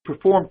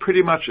perform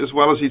pretty much as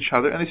well as each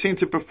other, and they seem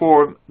to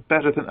perform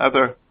better than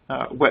other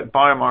wet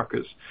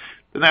biomarkers.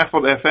 The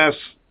NAFLD-FS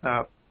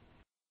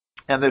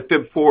and the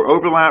FIB4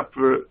 overlap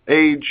for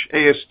age,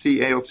 AST,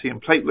 ALT,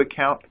 and platelet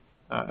count.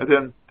 And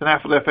then the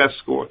NAFLD-FS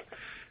score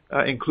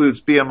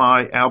includes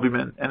BMI,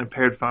 albumin, and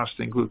impaired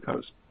fasting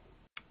glucose.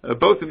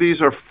 Both of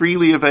these are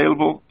freely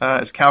available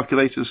as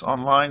calculators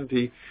online.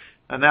 The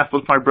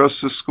NAFLD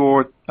fibrosis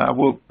score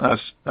will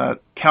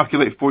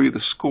calculate for you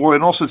the score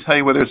and also tell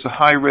you whether it's a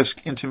high-risk,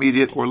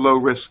 intermediate, or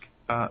low-risk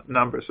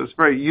number. So it's a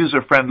very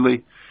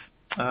user-friendly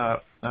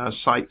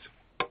site.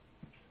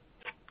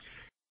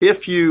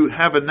 If you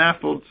have a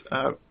NAFLD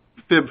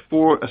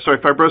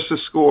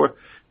fibrosis score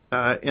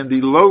in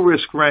the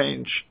low-risk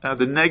range,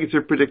 the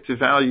negative predictive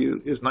value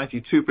is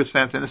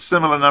 92%, and a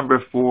similar number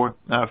for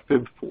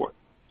FIB4.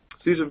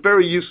 So these are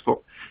very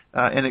useful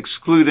in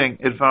excluding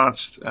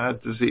advanced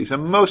disease.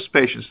 And most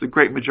patients, the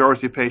great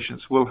majority of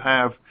patients, will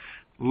have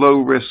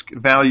low-risk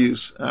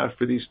values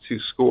for these two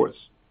scores.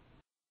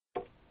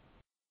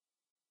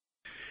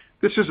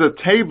 This is a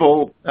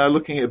table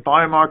looking at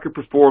biomarker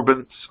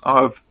performance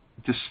of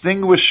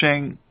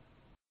distinguishing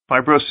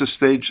fibrosis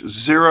stage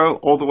 0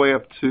 all the way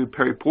up to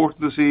periportal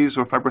disease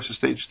or fibrosis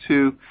stage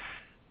 2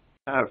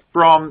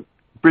 from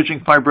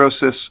bridging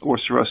fibrosis or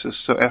cirrhosis,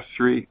 so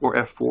F3 or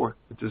F4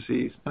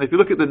 disease. And if you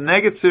look at the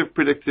negative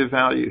predictive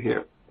value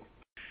here,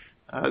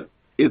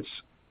 it's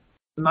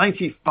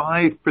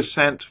 95%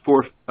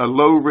 for a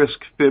low-risk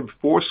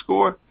FIB4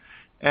 score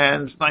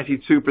and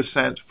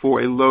 92%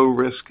 for a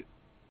low-risk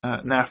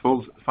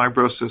NAFLD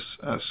fibrosis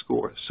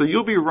score. So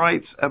you'll be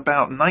right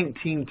about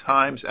 19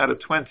 times out of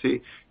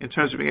 20 in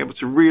terms of being able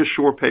to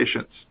reassure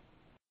patients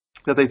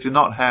that they do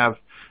not have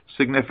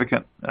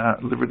significant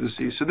liver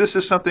disease. So this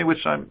is something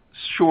which I'm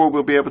sure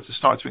we'll be able to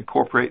start to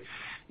incorporate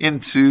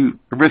into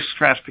risk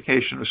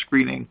stratification or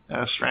screening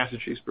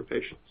strategies for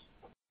patients.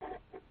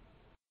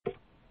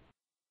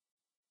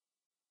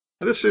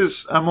 Now, this is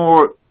a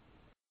more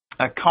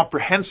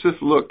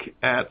comprehensive look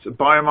at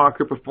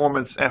biomarker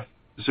performance F0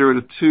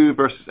 to 2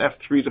 versus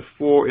F3 to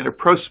 4 in a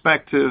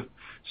prospective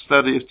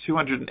study of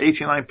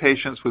 289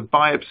 patients with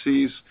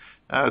biopsies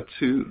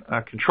to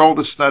control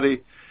the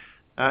study.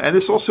 And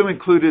this also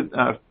included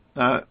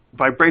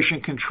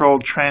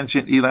vibration-controlled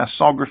transient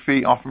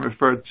elastography, often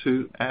referred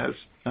to as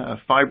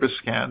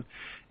FibroScan.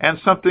 and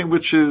something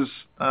which is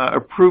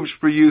approved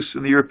for use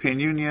in the European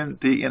Union,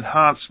 the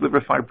Enhanced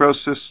Liver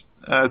Fibrosis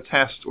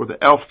Test, or the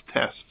ELF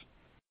test.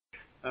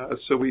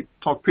 So we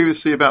talked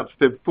previously about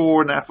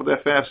FIB4,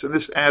 NAFLD-FS, and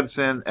this adds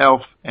in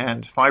ELF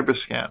and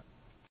FibroScan.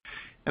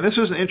 And this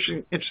was an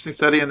interesting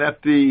study in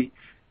that the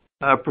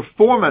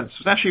performance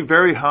was actually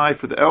very high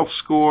for the ELF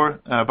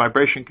score,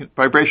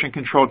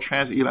 vibration-controlled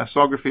transient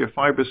elastography or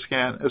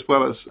FibroScan, as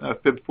well as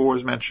FIB4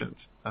 as mentioned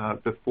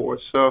before.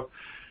 So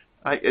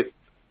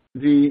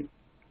the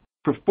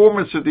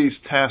performance of these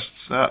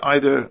tests,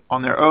 either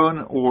on their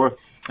own or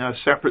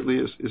separately,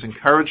 is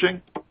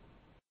encouraging.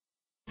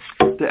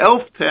 The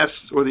ELF test,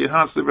 or the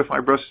Enhanced Liver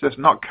Fibrosis Test,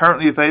 not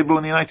currently available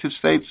in the United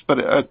States, but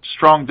a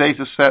strong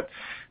data set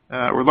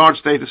or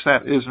large data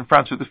set is in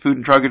front of the Food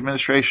and Drug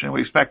Administration.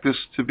 We expect this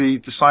to be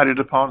decided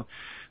upon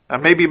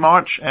maybe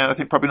March, and I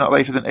think probably not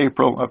later than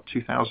April of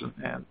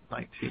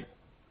 2019.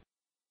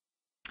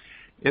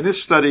 In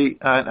this study,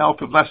 an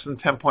ELF of less than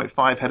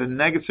 10.5 had a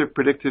negative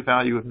predictive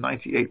value of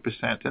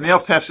 98%. And the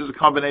ELF test is a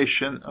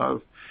combination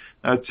of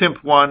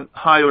TIMP1,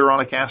 high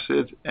hyaluronic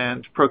acid,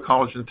 and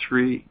procollagen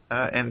 3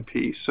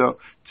 NP, so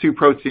two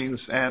proteins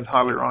and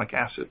high hyaluronic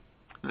acid.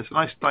 And it's a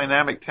nice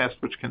dynamic test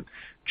which can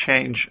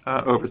change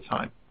over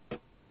time.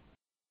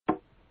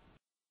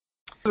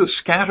 The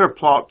scatter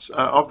plot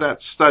of that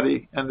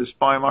study and this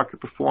biomarker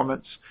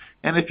performance,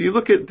 and if you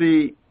look at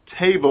the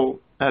table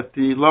at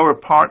the lower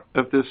part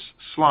of this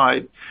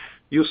slide,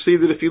 you'll see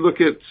that if you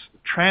look at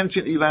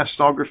transient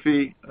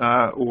elastography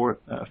or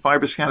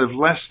FibroScan of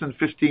less than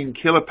 15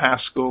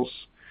 kilopascals,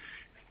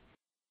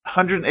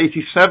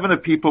 187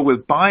 of people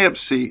with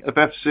biopsy of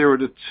F0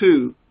 to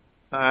 2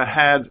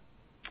 had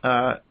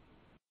the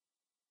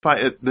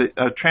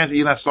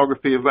transient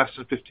elastography of less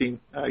than 15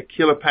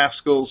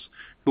 kilopascals,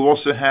 who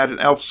also had an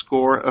ELF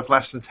score of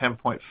less than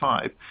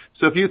 10.5.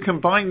 So if you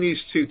combine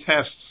these two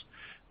tests,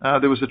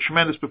 there was a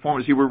tremendous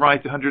performance. You were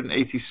right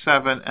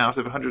 187 out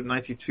of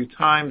 192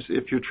 times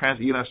if your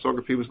transient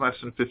elastography was less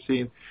than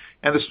 15.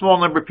 And the small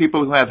number of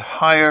people who had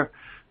higher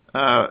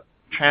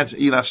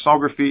transient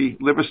elastography,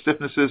 liver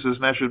stiffnesses as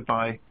measured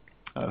by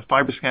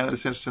FibroScan in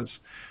this instance,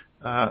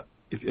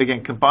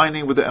 again,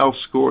 combining with the ELF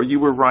score, you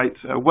were right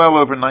well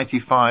over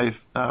 95%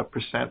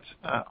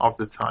 of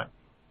the time.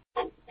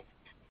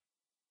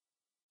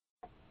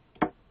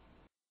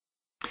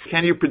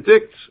 Can you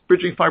predict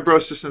bridging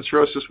fibrosis and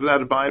cirrhosis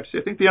without a biopsy?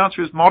 I think the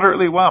answer is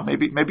moderately well,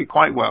 maybe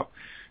quite well.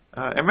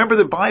 And remember,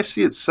 the biopsy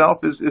itself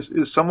is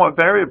somewhat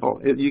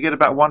variable. You get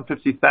about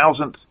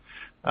 1/50,000th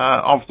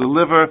of the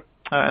liver,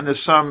 and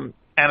there's some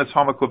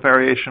anatomical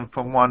variation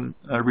from one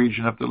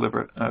region of the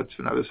liver to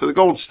another. So the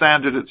gold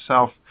standard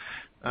itself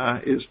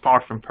is far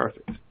from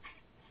perfect.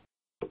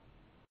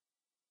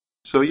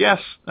 So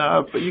yes,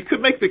 but you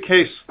could make the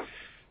case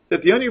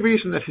that the only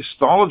reason that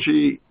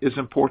histology is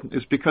important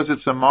is because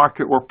it's a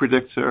marker or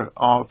predictor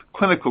of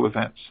clinical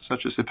events,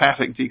 such as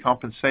hepatic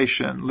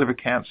decompensation, liver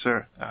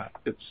cancer,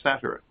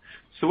 etc.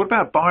 So what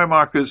about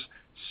biomarkers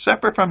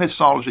separate from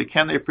histology?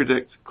 Can they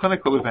predict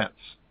clinical events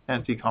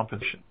and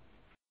decompensation?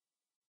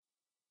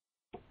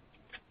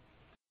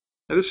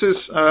 Now, this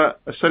is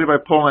a study by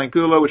Paul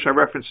Angulo, which I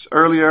referenced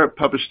earlier,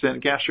 published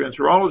in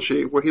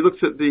Gastroenterology, where he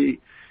looked at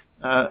the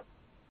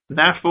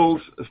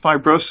NAFLD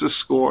fibrosis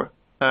score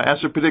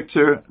as a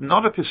predictor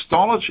not of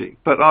histology,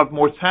 but of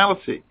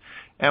mortality.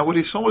 And what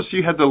he saw was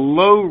you had the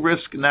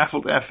low-risk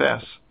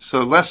NAFLD-FS, so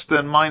less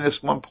than minus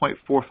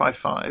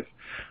 1.455.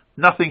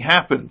 Nothing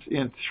happened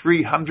in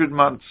 300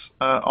 months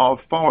of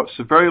follow-up,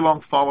 so very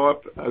long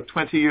follow-up,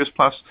 20 years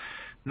plus.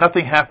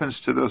 Nothing happens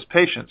to those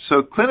patients.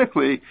 So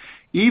clinically,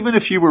 even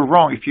if you were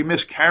wrong, if you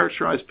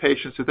mischaracterize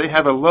patients, if they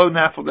have a low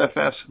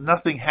NAFLD-FS,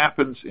 nothing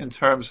happens in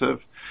terms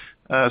of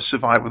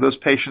survival. Those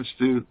patients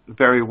do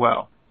very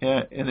well.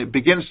 And it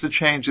begins to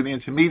change in the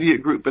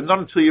intermediate group, but not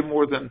until you're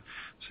more than,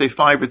 say,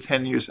 5 or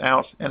 10 years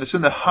out. And it's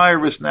in the higher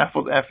risk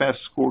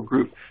NAFLD-FS score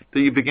group that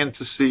you begin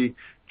to see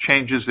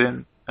changes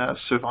in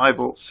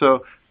survival.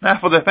 So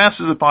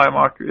NAFLD-FS as a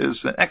biomarker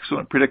is an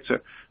excellent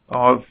predictor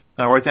of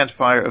or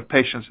identifier of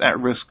patients at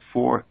risk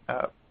for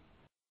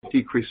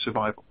decreased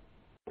survival.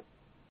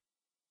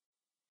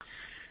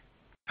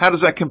 How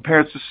does that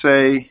compare to,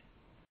 say,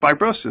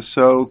 fibrosis?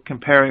 So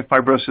comparing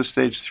fibrosis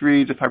stage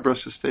 3 to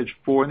fibrosis stage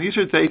 4. And these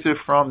are data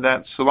from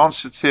that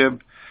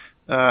selonsertib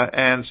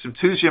and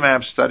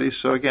simtuzumab study.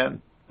 So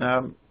again,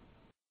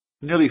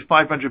 nearly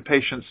 500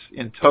 patients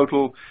in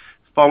total,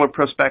 followed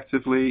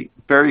prospectively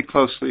very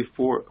closely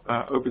for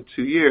over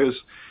 2 years.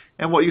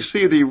 And what you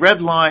see, the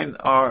red line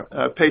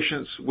are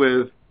patients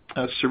with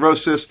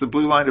cirrhosis. The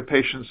blue line are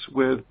patients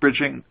with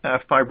bridging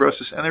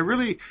fibrosis. And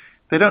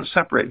they don't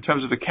separate in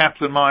terms of the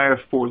Kaplan-Meier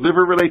for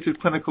liver-related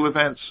clinical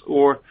events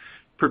or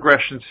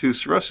progression to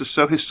cirrhosis.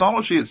 So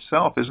histology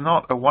itself is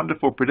not a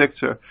wonderful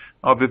predictor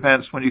of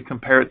events when you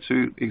compare it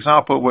to,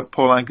 example, what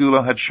Paul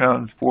Angulo had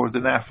shown for the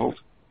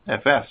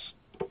NAFLD-FS.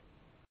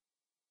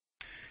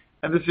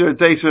 And this is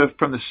data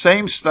from the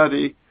same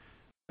study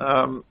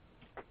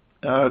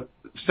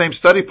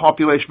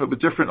population, but with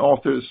different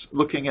authors,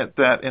 looking at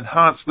that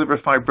enhanced liver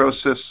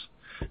fibrosis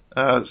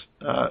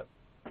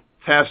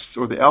test,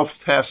 or the ELF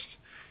test,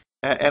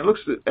 and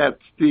looks at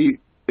the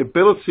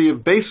ability of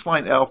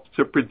baseline ELF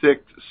to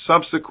predict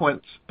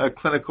subsequent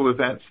clinical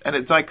events. And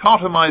it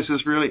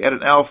dichotomizes really at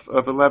an ELF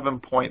of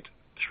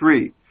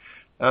 11.3.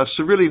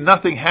 So really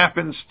nothing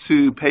happens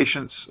to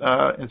patients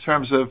in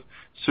terms of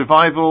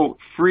survival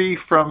free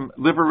from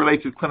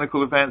liver-related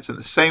clinical events, and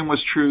the same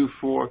was true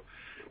for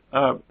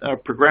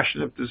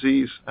progression of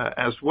disease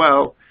as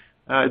well.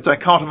 It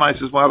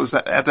dichotomizes as well as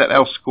at that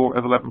ELF score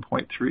of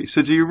 11.3.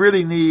 So do you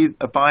really need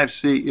a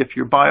biopsy if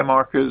your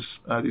biomarkers,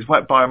 these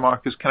wet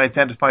biomarkers, can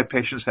identify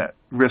patients at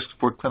risk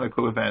for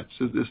clinical events?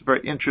 So this is a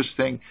very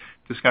interesting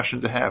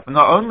discussion to have. And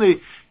not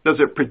only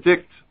does it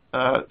predict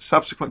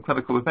subsequent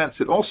clinical events,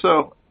 it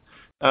also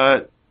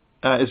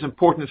is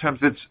important in terms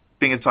of its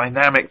being a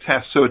dynamic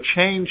test. So a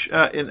change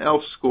in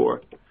ELF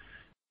score,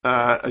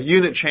 a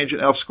unit change in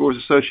ELF score is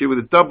associated with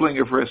a doubling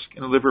of risk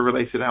in a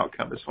liver-related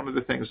outcome. It's one of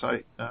the things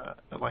I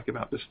like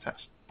about this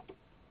test.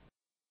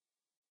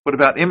 What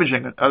about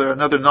imaging?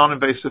 Another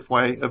non-invasive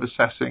way of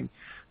assessing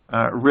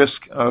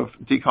risk of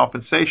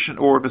decompensation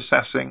or of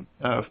assessing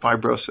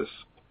fibrosis.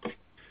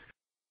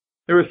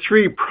 There are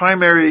three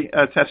primary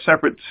tests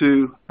separate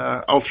to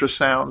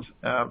ultrasound.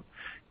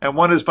 And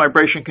one is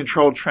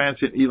vibration-controlled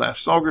transient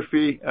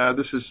elastography.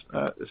 This is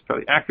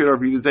fairly accurate. I'll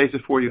review the data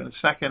for you in a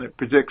second. It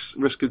predicts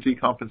risk of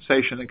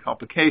decompensation and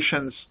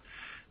complications.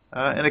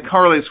 And it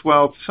correlates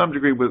well to some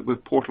degree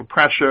with portal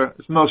pressure.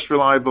 It's most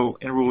reliable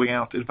in ruling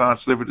out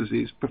advanced liver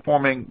disease,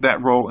 performing that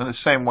role in the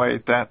same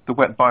way that the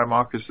wet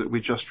biomarkers that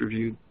we just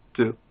reviewed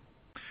do.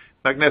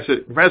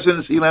 Magnetic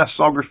resonance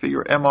elastography,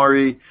 or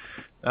MRE,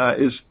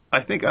 is,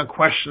 I think,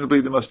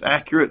 unquestionably the most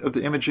accurate of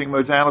the imaging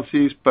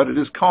modalities, but it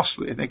is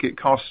costly. I think it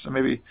costs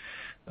maybe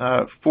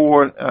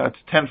 4 to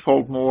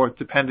 10-fold more,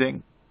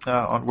 depending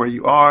on where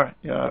you are,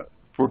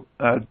 for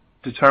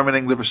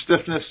determining liver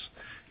stiffness.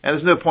 And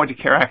there's no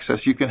point-of-care access.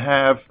 You can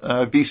have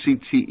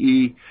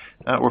VCTE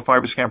or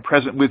FibroScan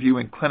present with you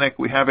in clinic.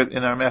 We have it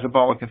in our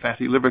metabolic and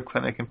fatty liver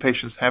clinic, and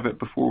patients have it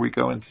before we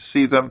go in to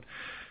see them.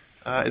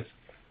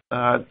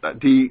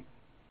 The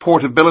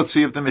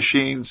portability of the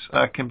machines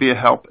can be a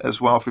help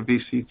as well for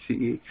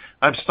VCTE.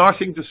 I'm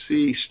starting to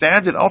see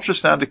standard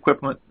ultrasound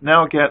equipment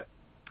now get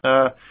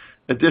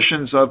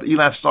additions of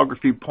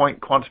elastography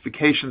point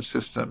quantification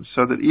systems,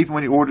 so that even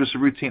when he orders a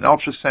routine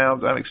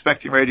ultrasound, I'm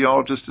expecting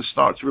radiologists to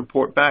start to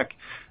report back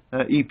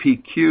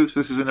EPQ.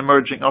 So this is an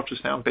emerging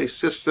ultrasound-based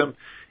system,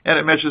 and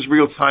it measures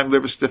real-time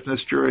liver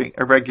stiffness during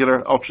a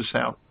regular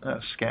ultrasound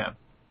scan.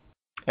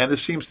 And this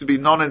seems to be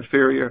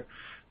non-inferior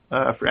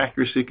for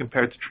accuracy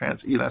compared to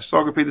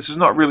trans-elastography. This has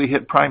not really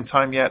hit prime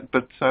time yet,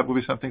 but will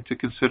be something to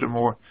consider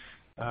more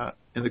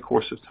in the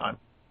course of time.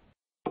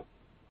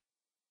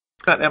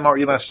 That MR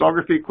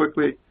elastography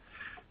quickly.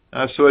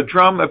 So a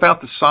drum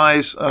about the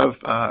size of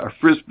a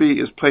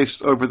frisbee is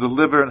placed over the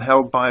liver and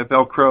held by a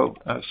Velcro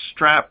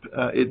strap.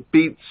 It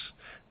beats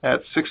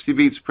at 60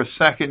 beats per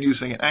second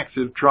using an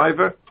active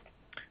driver.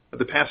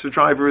 The passive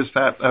driver is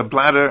that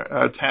bladder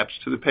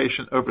attached to the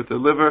patient over the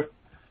liver.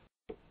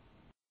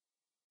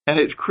 And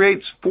it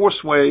creates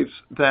force waves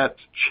that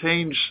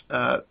change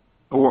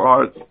or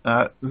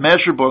are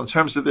measurable in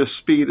terms of their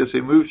speed as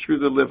they move through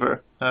the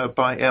liver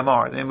by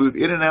MR. They move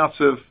in and out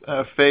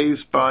of phase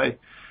by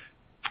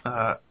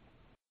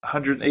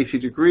 180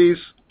 degrees.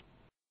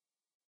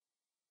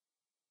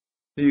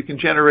 You can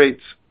generate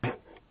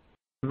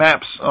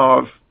maps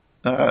of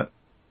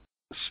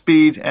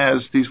speed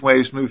as these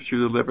waves move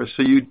through the liver.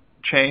 So you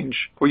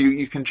change, or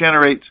you can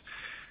generate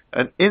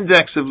an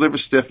index of liver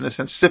stiffness,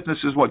 and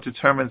stiffness is what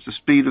determines the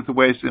speed of the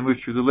waves that move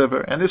through the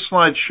liver. And this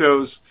slide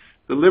shows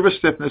the liver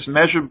stiffness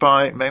measured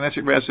by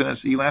magnetic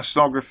resonance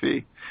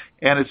elastography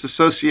and its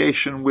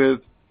association with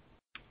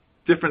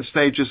different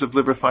stages of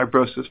liver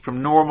fibrosis,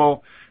 from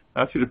normal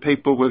through to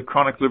people with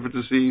chronic liver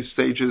disease,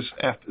 stages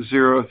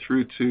F0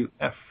 through to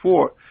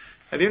F4.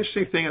 And the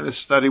interesting thing in this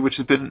study, which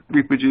has been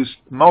reproduced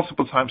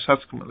multiple times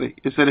subsequently,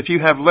 is that if you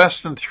have less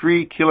than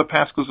 3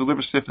 kilopascals of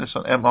liver stiffness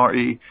on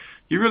MRE,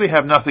 you really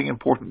have nothing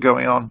important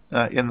going on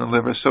in the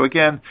liver. So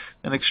again,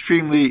 an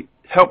extremely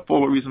helpful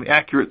or reasonably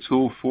accurate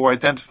tool for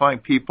identifying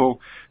people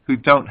who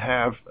don't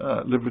have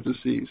liver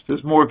disease.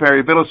 There's more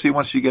variability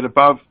once you get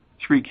above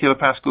 3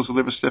 kilopascals of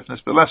liver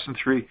stiffness, but less than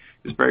 3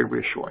 is very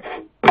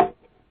reassuring.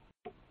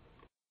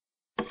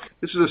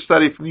 This is a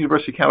study from the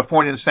University of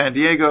California in San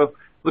Diego,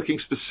 looking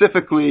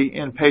specifically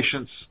in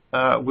patients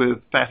with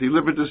fatty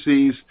liver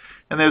disease.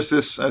 And there's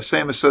this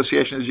same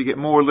association. As you get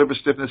more liver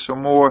stiffness or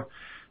more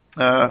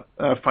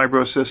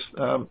fibrosis,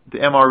 the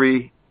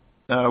MRE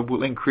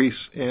will increase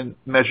in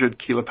measured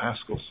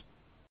kilopascals.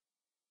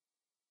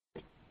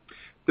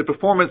 The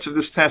performance of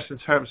this test in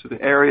terms of the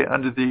area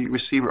under the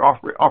receiver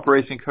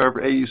operating curve,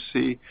 or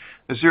AUC,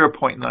 is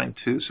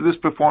 0.92. So this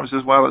performs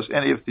as well as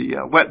any of the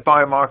wet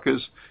biomarkers,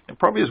 and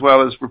probably as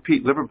well as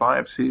repeat liver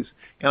biopsies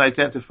in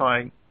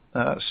identifying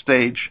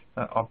stage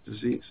of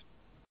disease.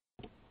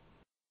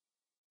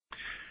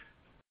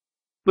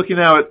 Looking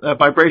now at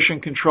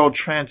vibration-controlled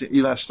transient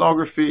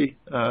elastography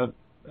or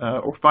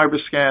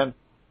FibroScan,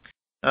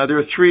 there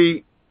are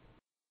 3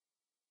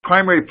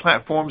 primary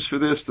platforms for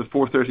this: the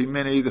 430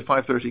 Mini, the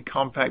 530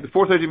 Compact. The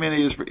 430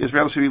 Mini is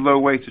relatively low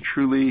weight, a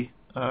truly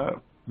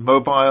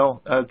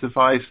mobile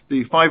device.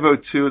 The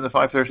 502 and the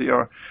 530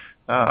 are,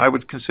 I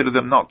would consider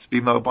them not to be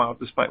mobile,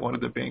 despite one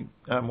of them being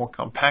more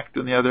compact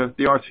than the other.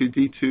 The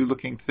R2-D2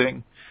 looking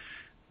thing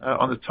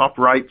on the top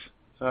right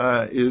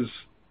is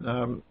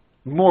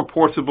more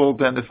portable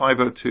than the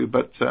 502,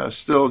 but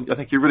still, I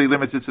think you're really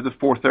limited to the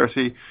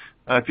 430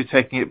 if you're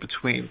taking it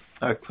between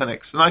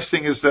clinics. The nice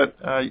thing is that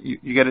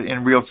you get it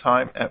in real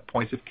time at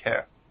point of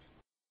care.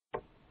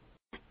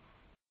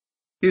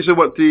 These are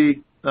what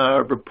the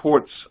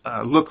reports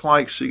look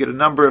like. So you get a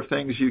number of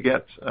things. You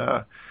get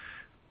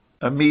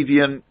a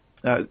median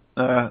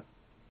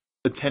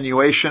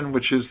attenuation,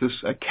 which is this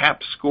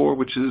CAP score,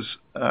 which is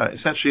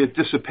essentially a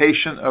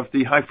dissipation of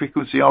the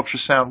high-frequency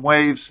ultrasound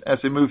waves as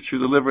they move through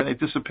the liver, and they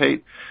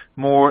dissipate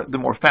more the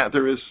more fat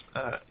there is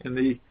in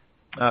the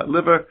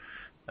liver.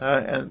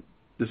 And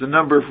there's a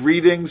number of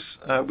readings,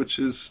 which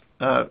is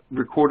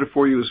recorded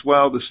for you as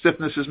well. The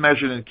stiffness is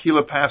measured in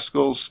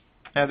kilopascals,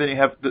 and then you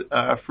have,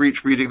 for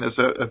each reading, there's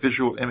a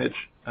visual image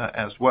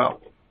as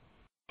well.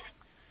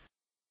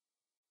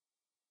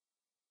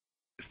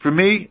 For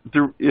me,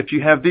 if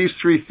you have these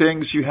three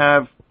things, you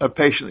have a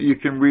patient that you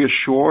can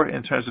reassure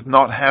in terms of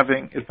not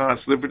having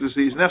advanced liver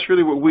disease. And that's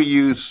really what we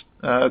use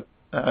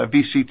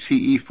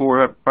VCTE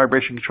for,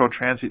 vibration-controlled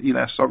transient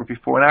elastography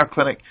for in our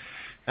clinic,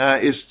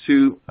 is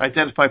to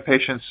identify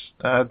patients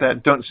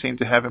that don't seem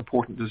to have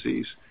important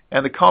disease.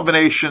 And the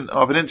combination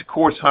of an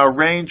interquartile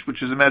range,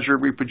 which is a measure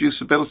of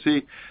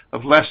reproducibility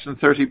of less than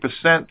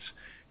 30%,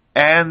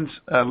 and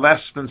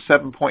less than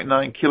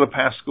 7.9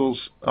 kilopascals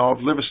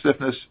of liver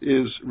stiffness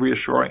is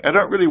reassuring. I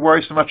don't really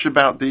worry so much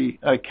about the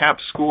CAP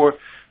score,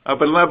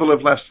 but a level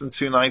of less than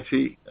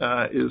 290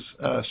 is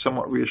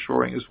somewhat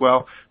reassuring as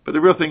well. But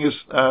the real thing is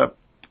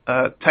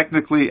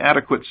technically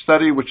adequate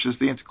study, which is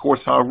the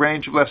interquartile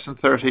range of less than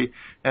 30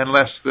 and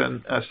less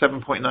than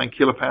 7.9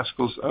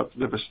 kilopascals of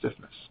liver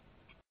stiffness.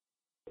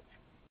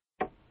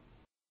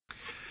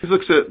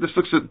 This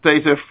looks at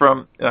data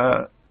from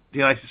the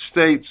United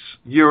States,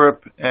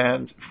 Europe,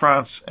 and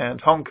France,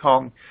 and Hong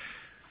Kong.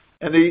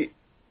 And the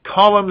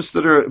columns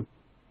that are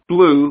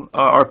blue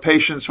are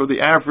patients or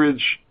the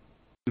average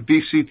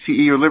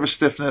VCTE or liver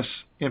stiffness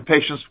in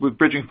patients with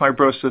bridging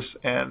fibrosis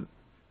and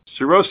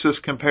cirrhosis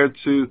compared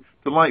to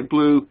the light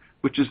blue,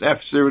 which is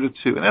F0 to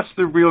 2. And that's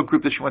the real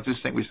group that you want to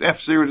distinguish,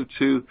 F0 to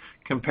 2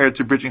 compared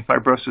to bridging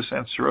fibrosis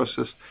and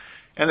cirrhosis.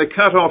 And the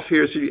cutoff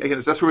here, so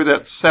again, that's where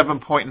that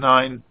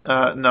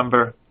 7.9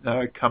 number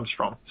comes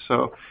from.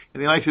 So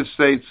in the United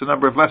States, the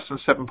number of less than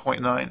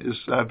 7.9 is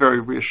very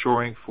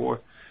reassuring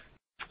for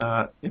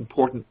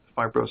important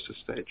fibrosis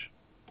stage.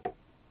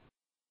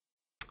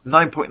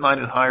 9.9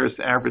 and higher is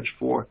the average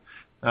for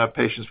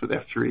patients with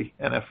F3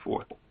 and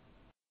F4.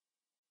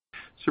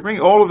 So bring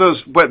all of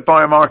those wet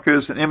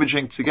biomarkers and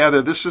imaging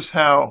together. This is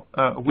how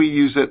we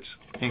use it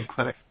in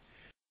clinic.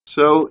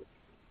 So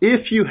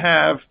if you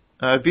have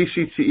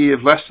VCTE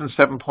of less than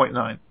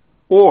 7.9,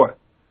 or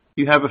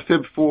you have a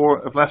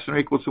FIB4 of less than or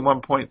equal to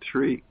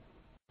 1.3,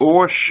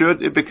 or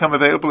should it become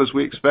available, as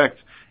we expect,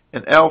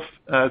 an ELF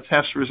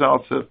test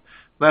result of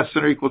less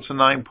than or equal to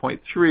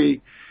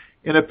 9.3,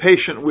 in a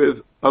patient with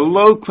a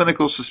low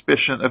clinical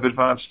suspicion of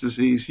advanced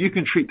disease, you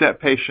can treat that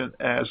patient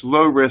as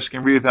low risk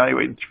and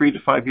reevaluate in 3 to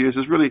 5 years.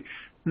 There's really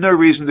no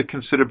reason to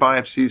consider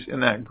biopsies in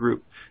that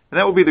group. And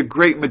that will be the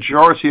great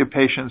majority of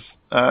patients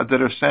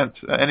that are sent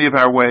any of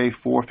our way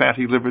for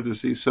fatty liver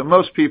disease. So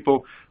most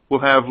people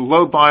will have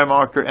low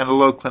biomarker and a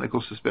low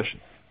clinical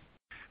suspicion.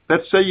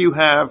 Let's say you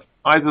have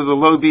either the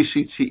low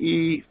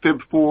VCTE,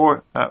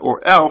 FIB4,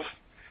 or ELF,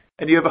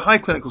 and you have a high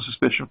clinical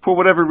suspicion for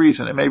whatever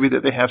reason. It may be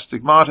that they have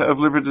stigmata of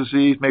liver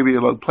disease, maybe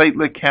a low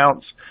platelet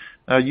counts.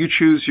 You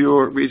choose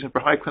your reason for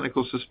high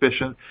clinical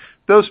suspicion.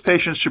 Those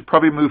patients should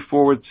probably move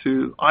forward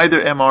to either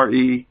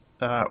MRE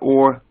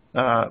or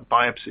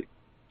biopsy.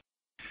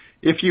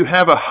 If you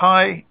have a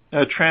high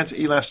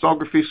transient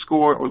elastography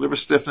score or liver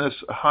stiffness,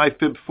 a high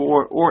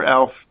FIB4 or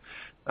ELF,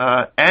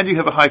 and you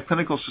have a high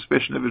clinical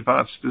suspicion of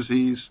advanced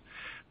disease,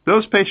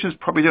 those patients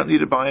probably don't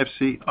need a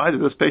biopsy either.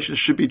 Those patients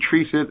should be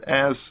treated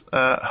as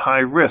high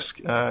risk.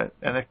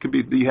 And it could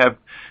be that you have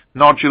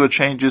nodular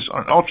changes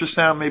on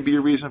ultrasound, may be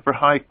a reason for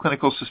high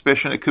clinical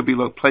suspicion. It could be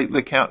low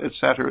platelet count,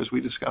 etc., as we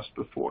discussed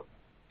before.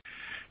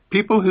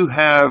 People who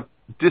have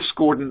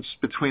discordance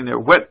between their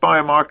wet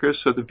biomarkers,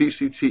 so the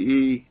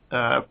VCTE,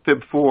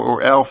 FIB4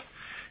 or ELF,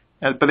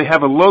 but they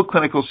have a low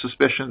clinical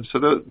suspicion, so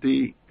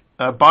the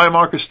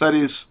biomarker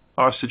studies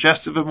are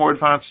suggestive of more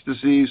advanced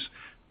disease,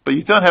 but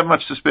you don't have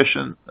much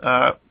suspicion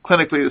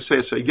clinically to say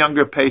it's a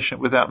younger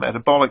patient without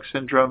metabolic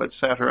syndrome,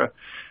 etc.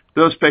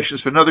 Those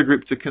patients are another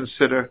group to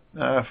consider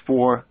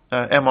for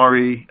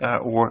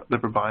MRE or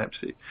liver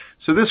biopsy.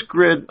 So this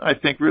grid, I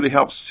think, really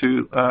helps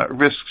to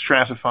risk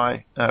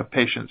stratify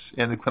patients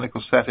in the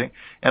clinical setting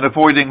and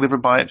avoiding liver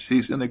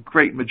biopsies in the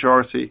great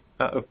majority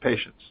of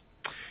patients.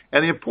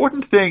 And the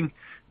important thing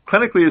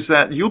clinically is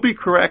that you'll be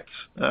correct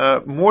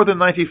more than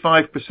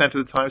 95%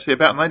 of the time, say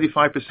about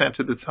 95%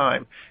 of the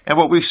time. And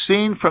what we've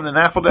seen from the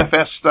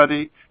NAFLD-FS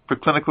study for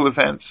clinical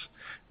events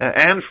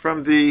and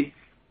from the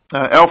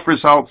ELF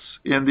results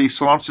in the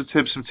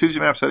selonsertib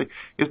simtuzumab study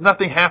is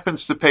nothing happens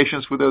to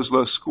patients with those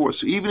low scores.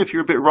 So even if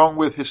you're a bit wrong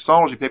with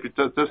histology, maybe it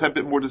does have a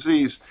bit more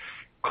disease,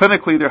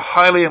 clinically they're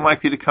highly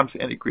unlikely to come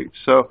to any grief.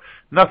 So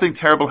nothing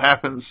terrible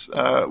happens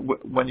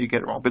when you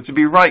get it wrong. But to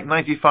be right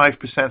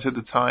 95% of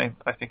the time,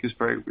 I think is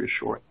very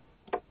reassuring.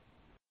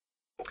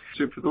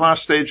 So for the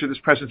last stage of this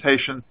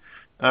presentation,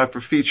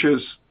 for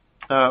features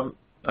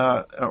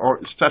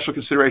or special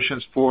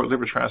considerations for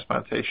liver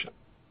transplantation.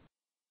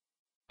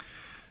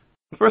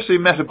 Firstly,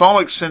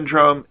 metabolic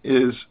syndrome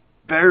is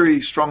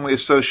very strongly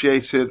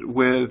associated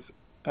with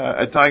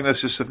a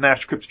diagnosis of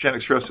NASH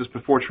cryptogenic cirrhosis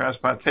before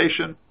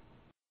transplantation.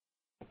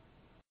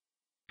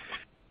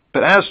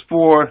 But as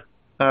for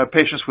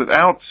patients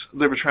without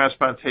liver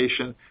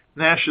transplantation,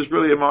 NASH is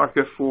really a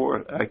marker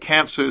for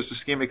cancers,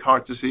 ischemic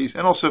heart disease,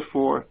 and also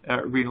for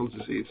renal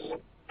disease.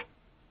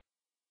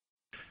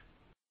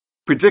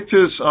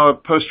 Predictors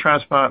of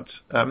post-transplant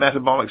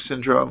metabolic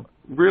syndrome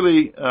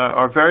really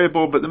are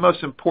variable, but the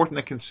most important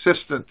and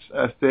consistent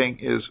thing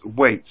is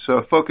weight. So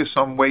a focus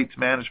on weight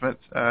management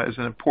is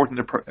an important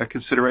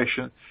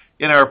consideration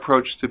in our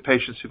approach to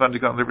patients who've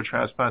undergone liver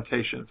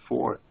transplantation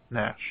for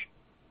NASH.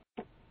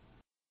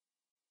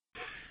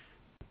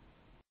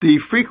 The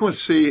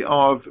frequency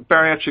of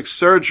bariatric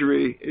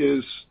surgery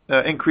is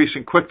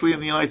increasing quickly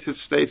in the United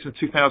States. In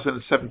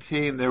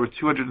 2017, there were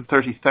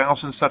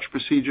 230,000 such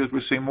procedures.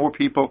 We're seeing more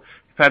people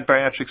who've had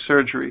bariatric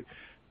surgery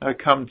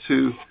come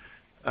to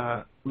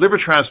liver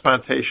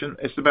transplantation.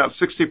 It's about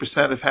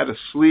 60% have had a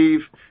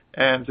sleeve,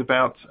 and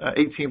about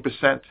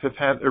 18% have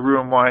had a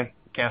Roux-en-Y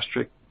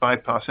gastric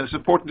bypass. And it's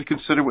important to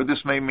consider what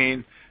this may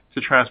mean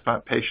to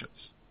transplant patients.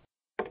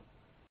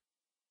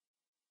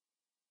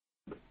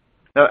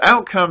 Now,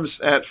 outcomes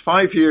at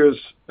 5 years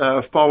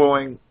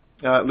following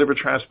liver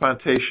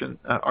transplantation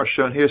are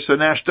shown here. So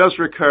NASH does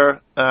recur,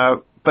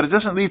 but it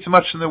doesn't lead to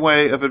much in the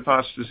way of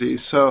advanced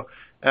disease. So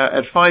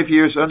at 5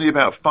 years, only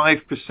about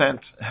 5%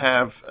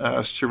 have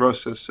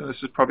cirrhosis, and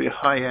this is probably a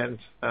high-end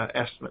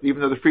estimate.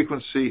 Even though the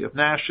frequency of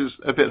NASH is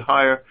a bit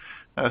higher,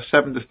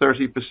 7 to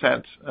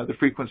 30%, the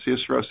frequency of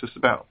cirrhosis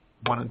about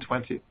 1 in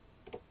 20.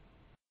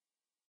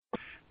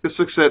 This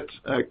looks at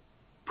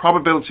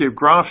probability of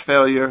graft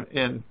failure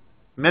in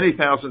many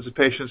thousands of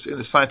patients in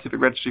the scientific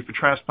registry for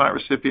transplant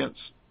recipients.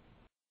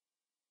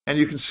 And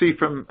you can see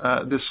from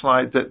this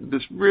slide that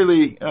this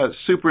really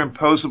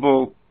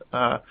superimposable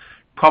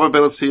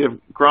probability of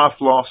graft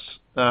loss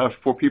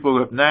for people who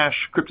have NASH,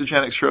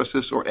 cryptogenic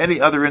cirrhosis, or any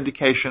other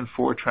indication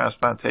for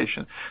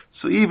transplantation.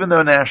 So even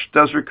though NASH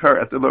does recur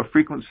at the low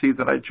frequency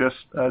that I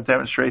just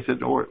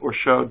demonstrated or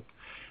showed,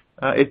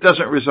 it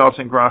doesn't result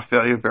in graft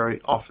failure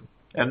very often,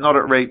 and not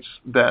at rates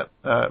that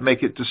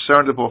make it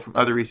discernible from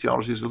other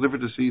etiologies of liver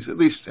disease, at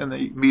least in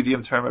the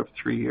medium term of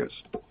 3 years.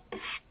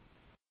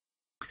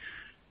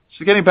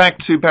 So getting back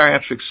to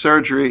bariatric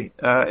surgery,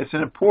 it's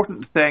an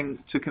important thing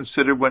to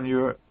consider when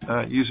you're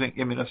using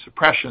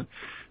immunosuppression.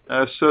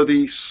 So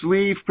the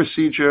sleeve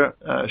procedure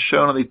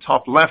shown on the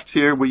top left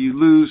here, where you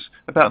lose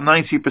about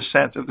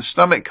 90% of the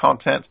stomach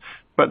content,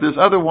 but there's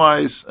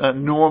otherwise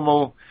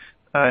normal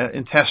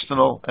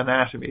intestinal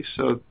anatomy.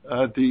 So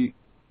the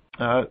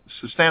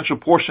substantial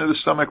portion of the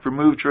stomach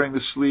removed during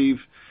the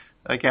sleeve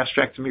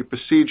gastrectomy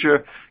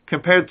procedure,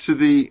 compared to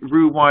the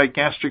Roux-en-Y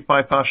gastric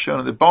bypass shown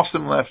in the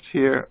bottom left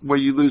here, where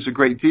you lose a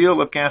great deal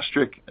of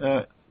gastric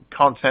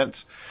content,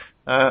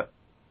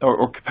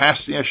 or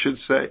capacity, I should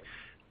say.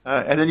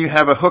 And then you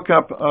have a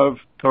hookup of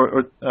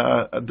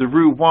the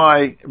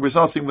Roux-en-Y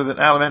resulting with an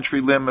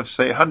alimentary limb of,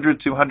 say, 100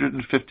 to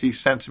 150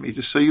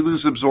 centimeters. So you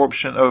lose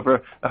absorption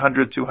over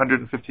 100 to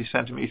 150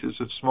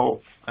 centimeters of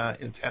small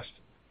intestine.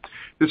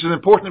 This is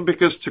important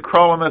because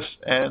tacrolimus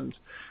and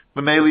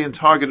mammalian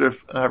targeted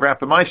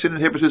rapamycin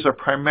inhibitors are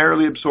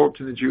primarily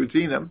absorbed in the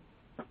duodenum.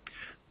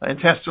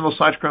 Intestinal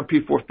cytochrome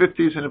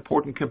P450 is an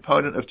important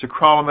component of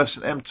tacrolimus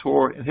and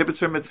mTOR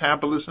inhibitor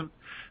metabolism.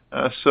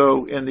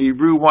 So in the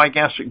Roux-en-Y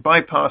gastric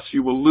bypass,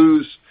 you will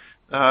lose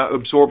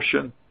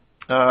absorption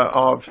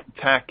of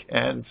TAC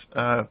and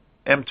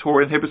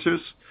mTOR inhibitors.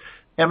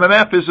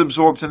 MMF is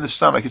absorbed in the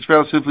stomach. It's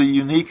relatively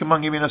unique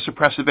among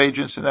immunosuppressive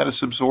agents in that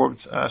it's absorbed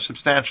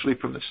substantially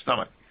from the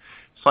stomach.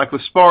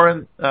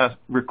 Cyclosporin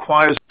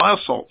requires bile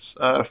salts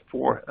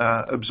for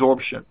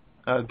absorption.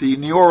 The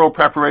neural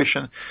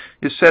preparation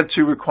is said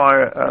to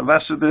require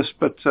less of this,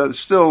 but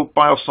still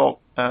bile salt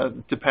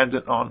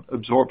dependent on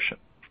absorption.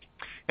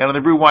 And in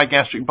the Roux-en-Y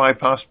gastric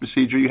bypass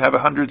procedure, you have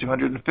 100 to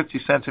 150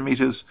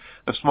 centimeters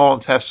of small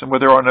intestine where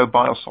there are no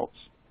bile salts.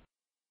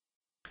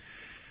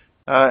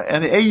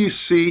 And the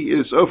AUC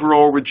is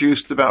overall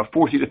reduced about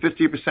 40 to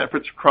 50% for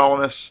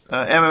tacrolimus,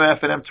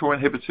 MMF and mTOR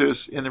inhibitors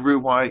in the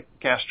Roux-en-Y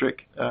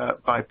gastric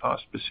bypass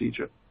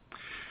procedure.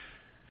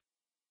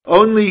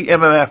 Only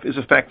MMF is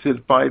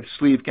affected by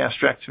sleeve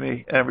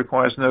gastrectomy and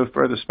requires no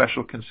further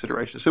special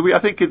consideration. So I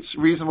think it's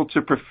reasonable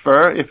to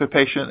prefer, if a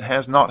patient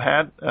has not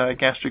had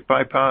gastric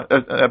bypass,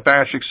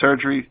 bariatric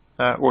surgery,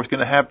 or is going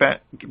to have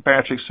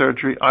bariatric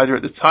surgery either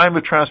at the time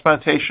of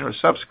transplantation or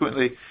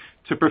subsequently,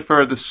 to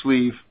prefer the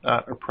sleeve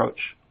approach.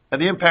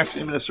 And the impact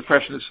of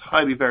immunosuppression is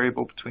highly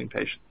variable between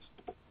patients.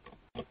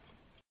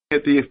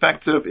 At the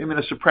effect of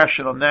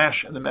immunosuppression on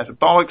NASH and the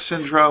metabolic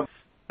syndrome.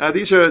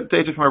 These are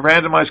data from a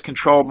randomized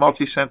controlled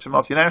multi-center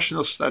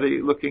multinational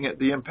study looking at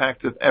the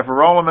impact of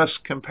everolimus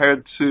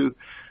compared to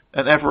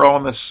an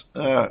everolimus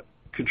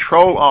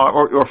control arm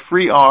or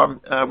free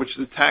arm, which is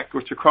the TAC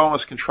or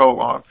tacrolimus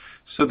control arm.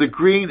 So the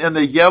green and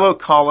the yellow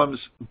columns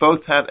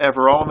both had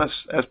everolimus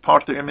as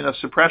part of their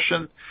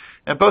immunosuppression,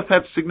 and both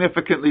had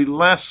significantly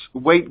less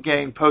weight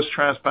gain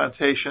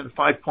post-transplantation,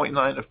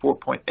 5.9 to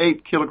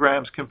 4.8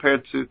 kilograms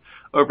compared to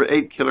over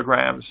 8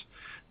 kilograms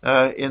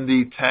in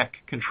the TAC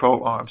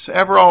control arm. So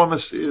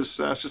everolimus is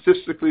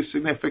statistically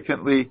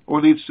significantly,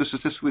 or leads to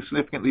statistically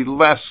significantly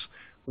less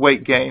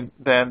weight gain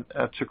than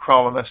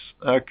tacrolimus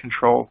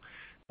control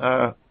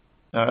type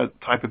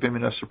of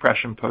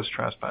immunosuppression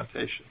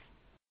post-transplantation.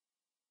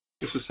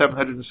 This is a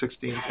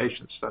 716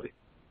 patient study.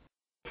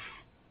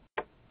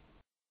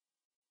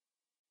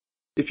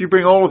 If you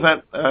bring all of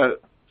that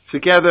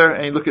together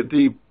and you look at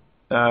the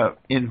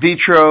in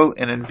vitro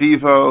and in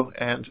vivo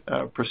and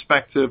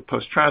prospective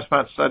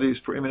post-transplant studies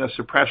for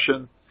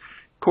immunosuppression,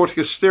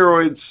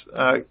 corticosteroids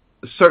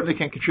certainly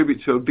can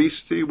contribute to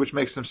obesity, which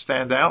makes them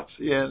stand out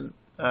in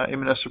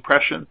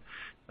immunosuppression.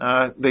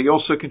 They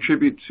also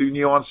contribute to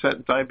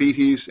new-onset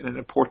diabetes in an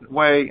important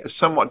way,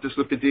 somewhat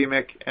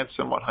dyslipidemic and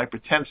somewhat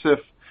hypertensive.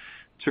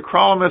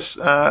 Tacrolimus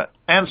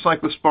and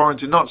cyclosporin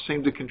do not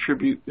seem to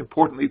contribute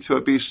importantly to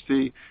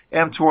obesity.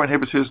 mTOR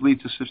inhibitors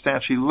lead to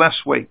substantially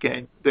less weight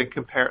gain than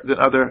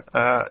other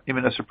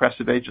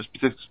immunosuppressive agents,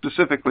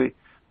 specifically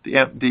the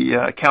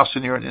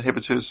calcineurin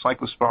inhibitors,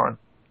 cyclosporin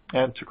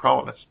and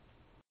tacrolimus.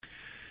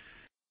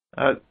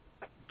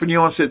 For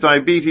new-onset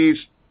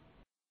diabetes,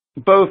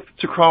 both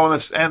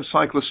tacrolimus and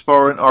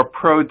cyclosporin are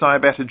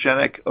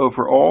pro-diabetogenic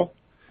overall.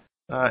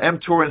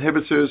 mTOR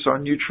inhibitors are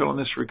neutral in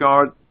this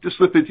regard.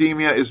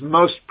 Dyslipidemia is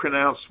most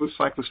pronounced with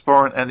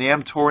cyclosporin and the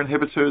mTOR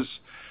inhibitors.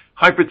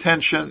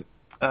 Hypertension,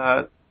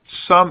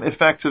 some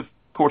effect of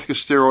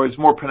corticosteroids,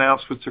 more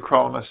pronounced with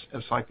tacrolimus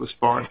and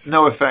cyclosporin.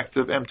 No effect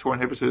of mTOR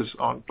inhibitors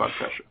on blood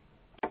pressure.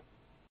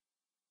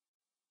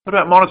 What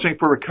about monitoring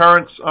for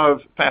recurrence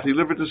of fatty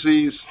liver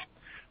disease?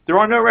 There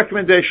are no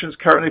recommendations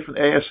currently from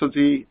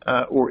AASLD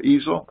or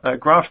EASL.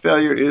 Graft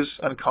failure is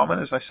uncommon,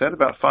 as I said,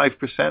 about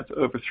 5%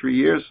 over 3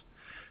 years.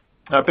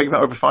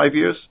 Over 5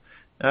 years.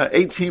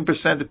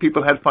 18% of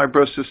people had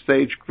fibrosis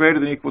stage greater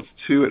than or equal to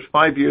 2 at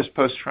 5 years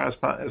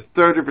post-transplant. A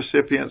third of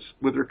recipients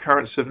with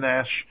recurrence of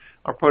NASH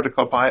or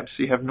protocol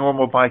biopsy have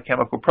normal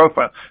biochemical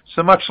profile.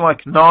 So much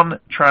like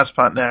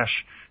non-transplant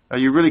NASH,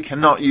 you really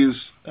cannot use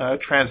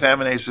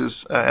transaminases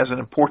as an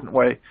important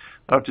way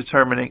of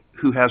determining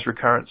who has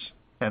recurrence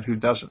and who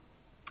doesn't.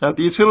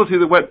 The utility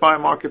of the wet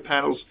biomarker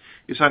panels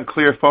is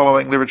unclear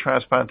following liver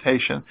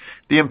transplantation.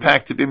 The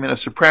impact of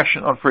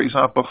immunosuppression on, for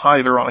example,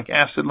 high hyaluronic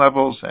acid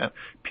levels and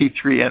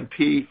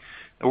P3NP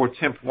or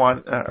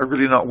TIMP1 are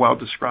really not well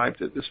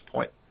described at this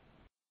point.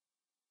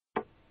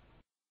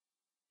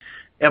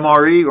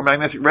 MRE, or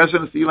magnetic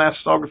resonance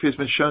elastography, has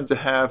been shown to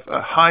have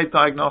a high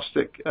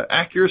diagnostic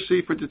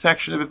accuracy for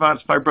detection of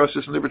advanced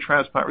fibrosis in liver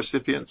transplant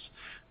recipients.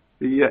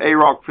 The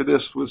AROC for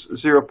this was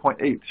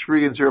 0.83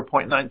 and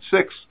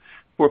 0.96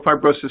 for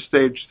fibrosis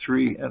stage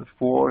 3 and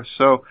 4.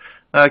 So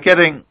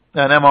getting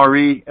an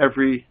MRE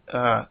every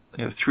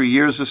 3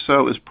 years or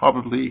so is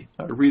probably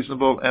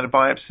reasonable, and a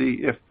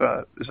biopsy if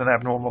there's an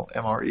abnormal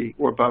MRE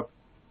or above,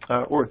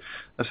 or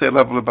let's say a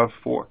level above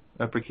 4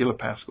 per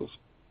kilopascals.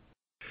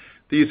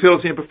 The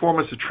utility and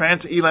performance of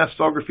transient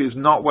elastography is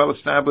not well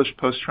established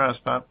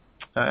post-transplant,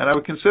 and I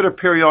would consider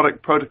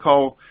periodic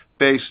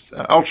protocol-based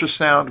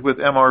ultrasound with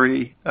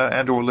MRE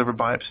and or liver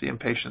biopsy in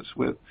patients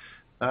with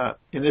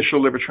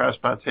initial liver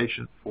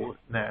transplantation for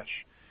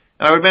NASH.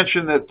 And I would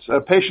mention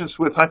that patients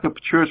with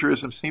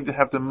hypopituitarism seem to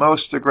have the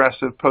most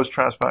aggressive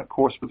post-transplant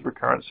course with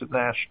recurrence of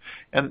NASH,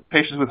 and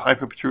patients with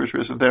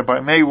hypopituitarism thereby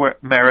may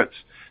merit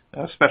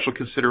special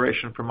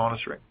consideration for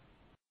monitoring.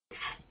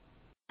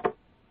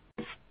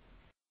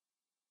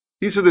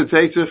 These are the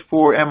data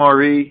for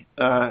MRE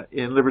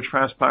in liver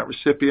transplant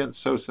recipients.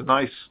 So it's a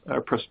nice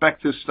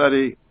prospective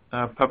study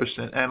published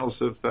in Annals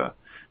of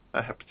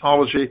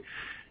Hepatology.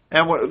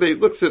 And what they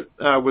looked at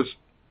was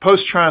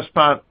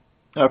post-transplant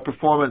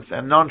performance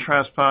and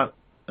non-transplant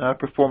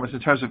performance in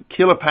terms of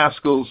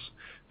kilopascals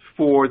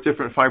for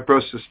different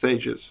fibrosis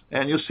stages.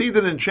 And you'll see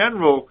that in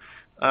general,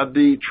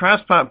 the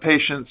transplant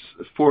patients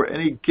for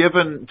any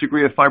given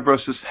degree of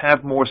fibrosis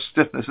have more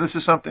stiffness. And this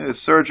is something that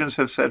surgeons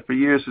have said for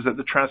years, is that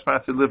the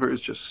transplanted liver is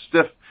just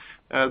stiff.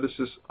 This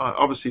is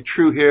obviously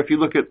true here. If you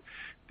look at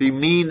the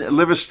mean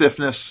liver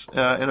stiffness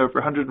in over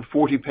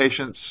 140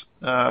 patients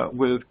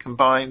with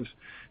combined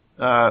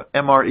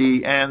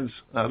MRE and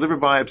liver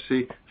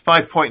biopsy,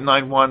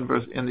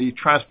 5.91 in the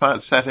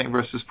transplant setting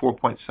versus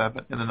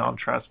 4.7 in the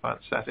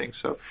non-transplant setting.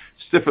 So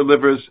stiffer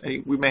livers,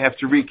 we may have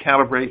to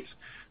recalibrate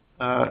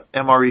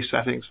MRE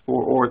settings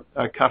or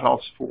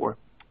cutoffs for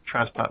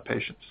transplant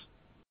patients.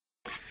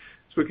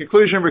 So in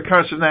conclusion,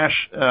 recurrence of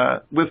NASH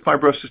with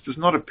fibrosis does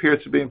not appear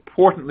to be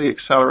importantly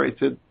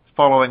accelerated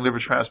following liver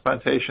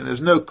transplantation.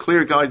 There's no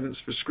clear guidance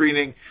for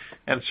screening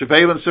and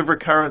surveillance of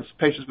recurrence.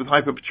 Patients with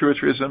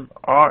hypopituitarism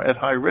are at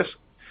high risk.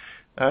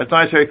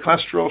 Dietary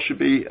cholesterol should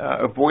be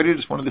avoided.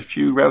 It's one of the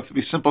few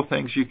relatively simple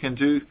things you can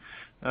do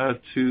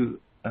to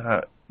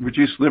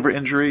reduce liver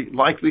injury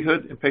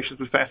likelihood in patients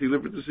with fatty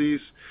liver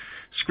disease.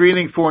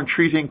 Screening for and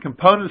treating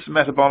components of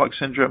metabolic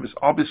syndrome is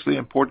obviously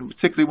important,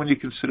 particularly when you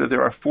consider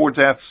there are 4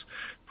 deaths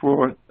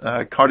for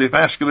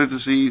cardiovascular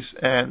disease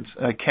and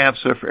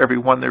cancer for every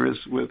 1 there is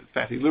with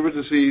fatty liver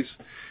disease.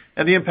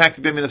 And the impact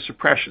of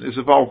immunosuppression is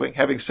evolving.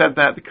 Having said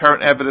that, the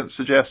current evidence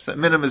suggests that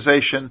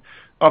minimization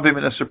of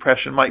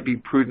immunosuppression might be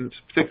prudent,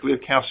 particularly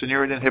of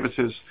calcineurin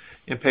inhibitors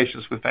in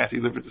patients with fatty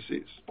liver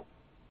disease.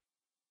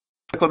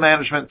 Medical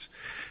management.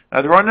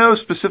 There are no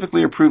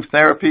specifically approved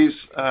therapies.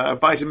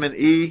 Vitamin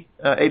E,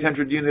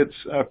 800 units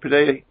per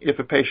day if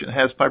a patient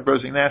has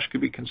fibrosing NASH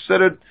could be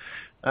considered.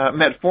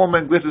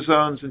 Metformin,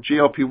 glitazones, and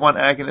GLP-1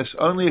 agonists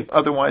only if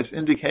otherwise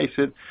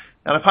indicated.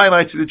 And I've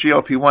highlighted the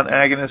GLP-1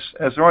 agonists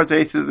as there are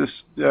data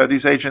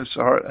these agents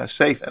are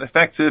safe and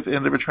effective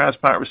in liver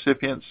transplant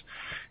recipients.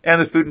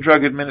 And the Food and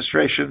Drug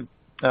Administration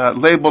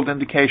labeled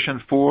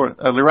indication for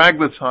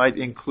liraglutide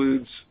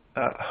includes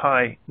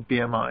high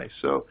BMI.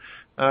 So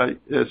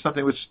it's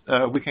something which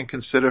we can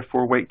consider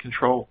for weight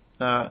control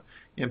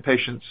in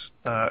patients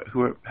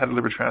who have had a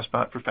liver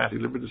transplant for fatty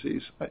liver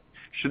disease.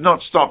 Should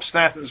not stop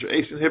statins or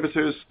ACE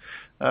inhibitors.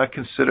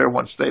 Consider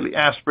once daily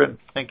aspirin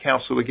and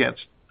counsel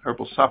against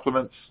herbal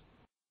supplements.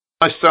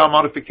 Lifestyle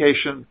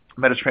modification,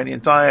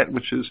 Mediterranean diet,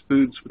 which is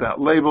foods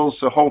without labels,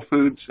 so whole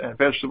foods and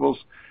vegetables.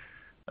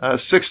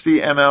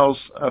 60 mLs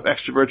of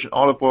extra virgin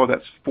olive oil,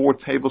 that's 4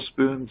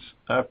 tablespoons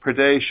per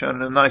day, shown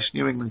in a nice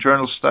New England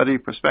Journal study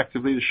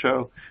prospectively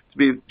shown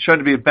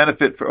to be a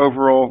benefit for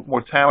overall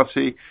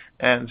mortality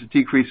and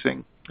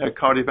decreasing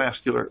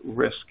cardiovascular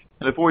risk.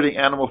 And avoiding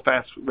animal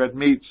fats, red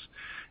meats.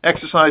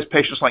 Exercise,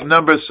 patients like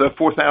numbers, so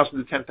 4,000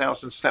 to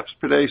 10,000 steps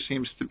per day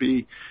seems to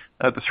be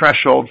the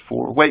threshold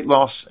for weight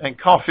loss. And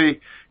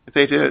coffee, the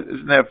data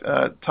doesn't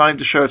have time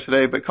to show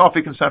today, but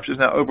coffee consumption is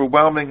now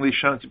overwhelmingly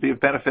shown to be a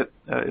benefit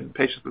in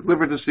patients with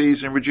liver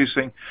disease and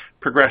reducing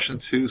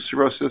progression to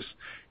cirrhosis.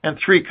 And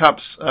 3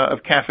 cups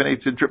of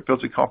caffeinated drip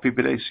filter coffee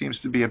per day seems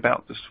to be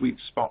about the sweet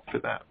spot for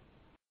that.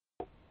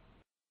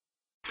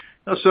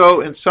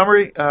 So in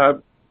summary, I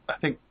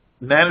think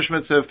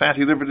management of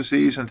fatty liver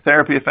disease and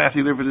therapy of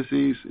fatty liver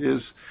disease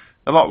is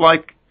a lot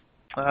like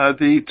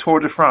the Tour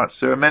de France.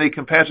 There are many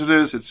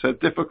competitors. It's a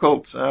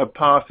difficult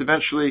path.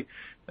 Eventually,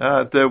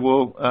 there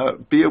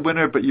will be a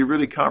winner, but you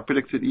really can't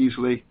predict it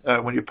easily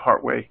when you're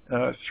partway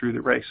through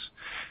the race.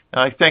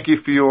 I thank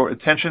you for your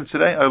attention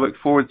today. I look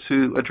forward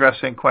to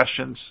addressing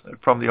questions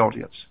from the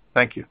audience.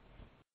 Thank you.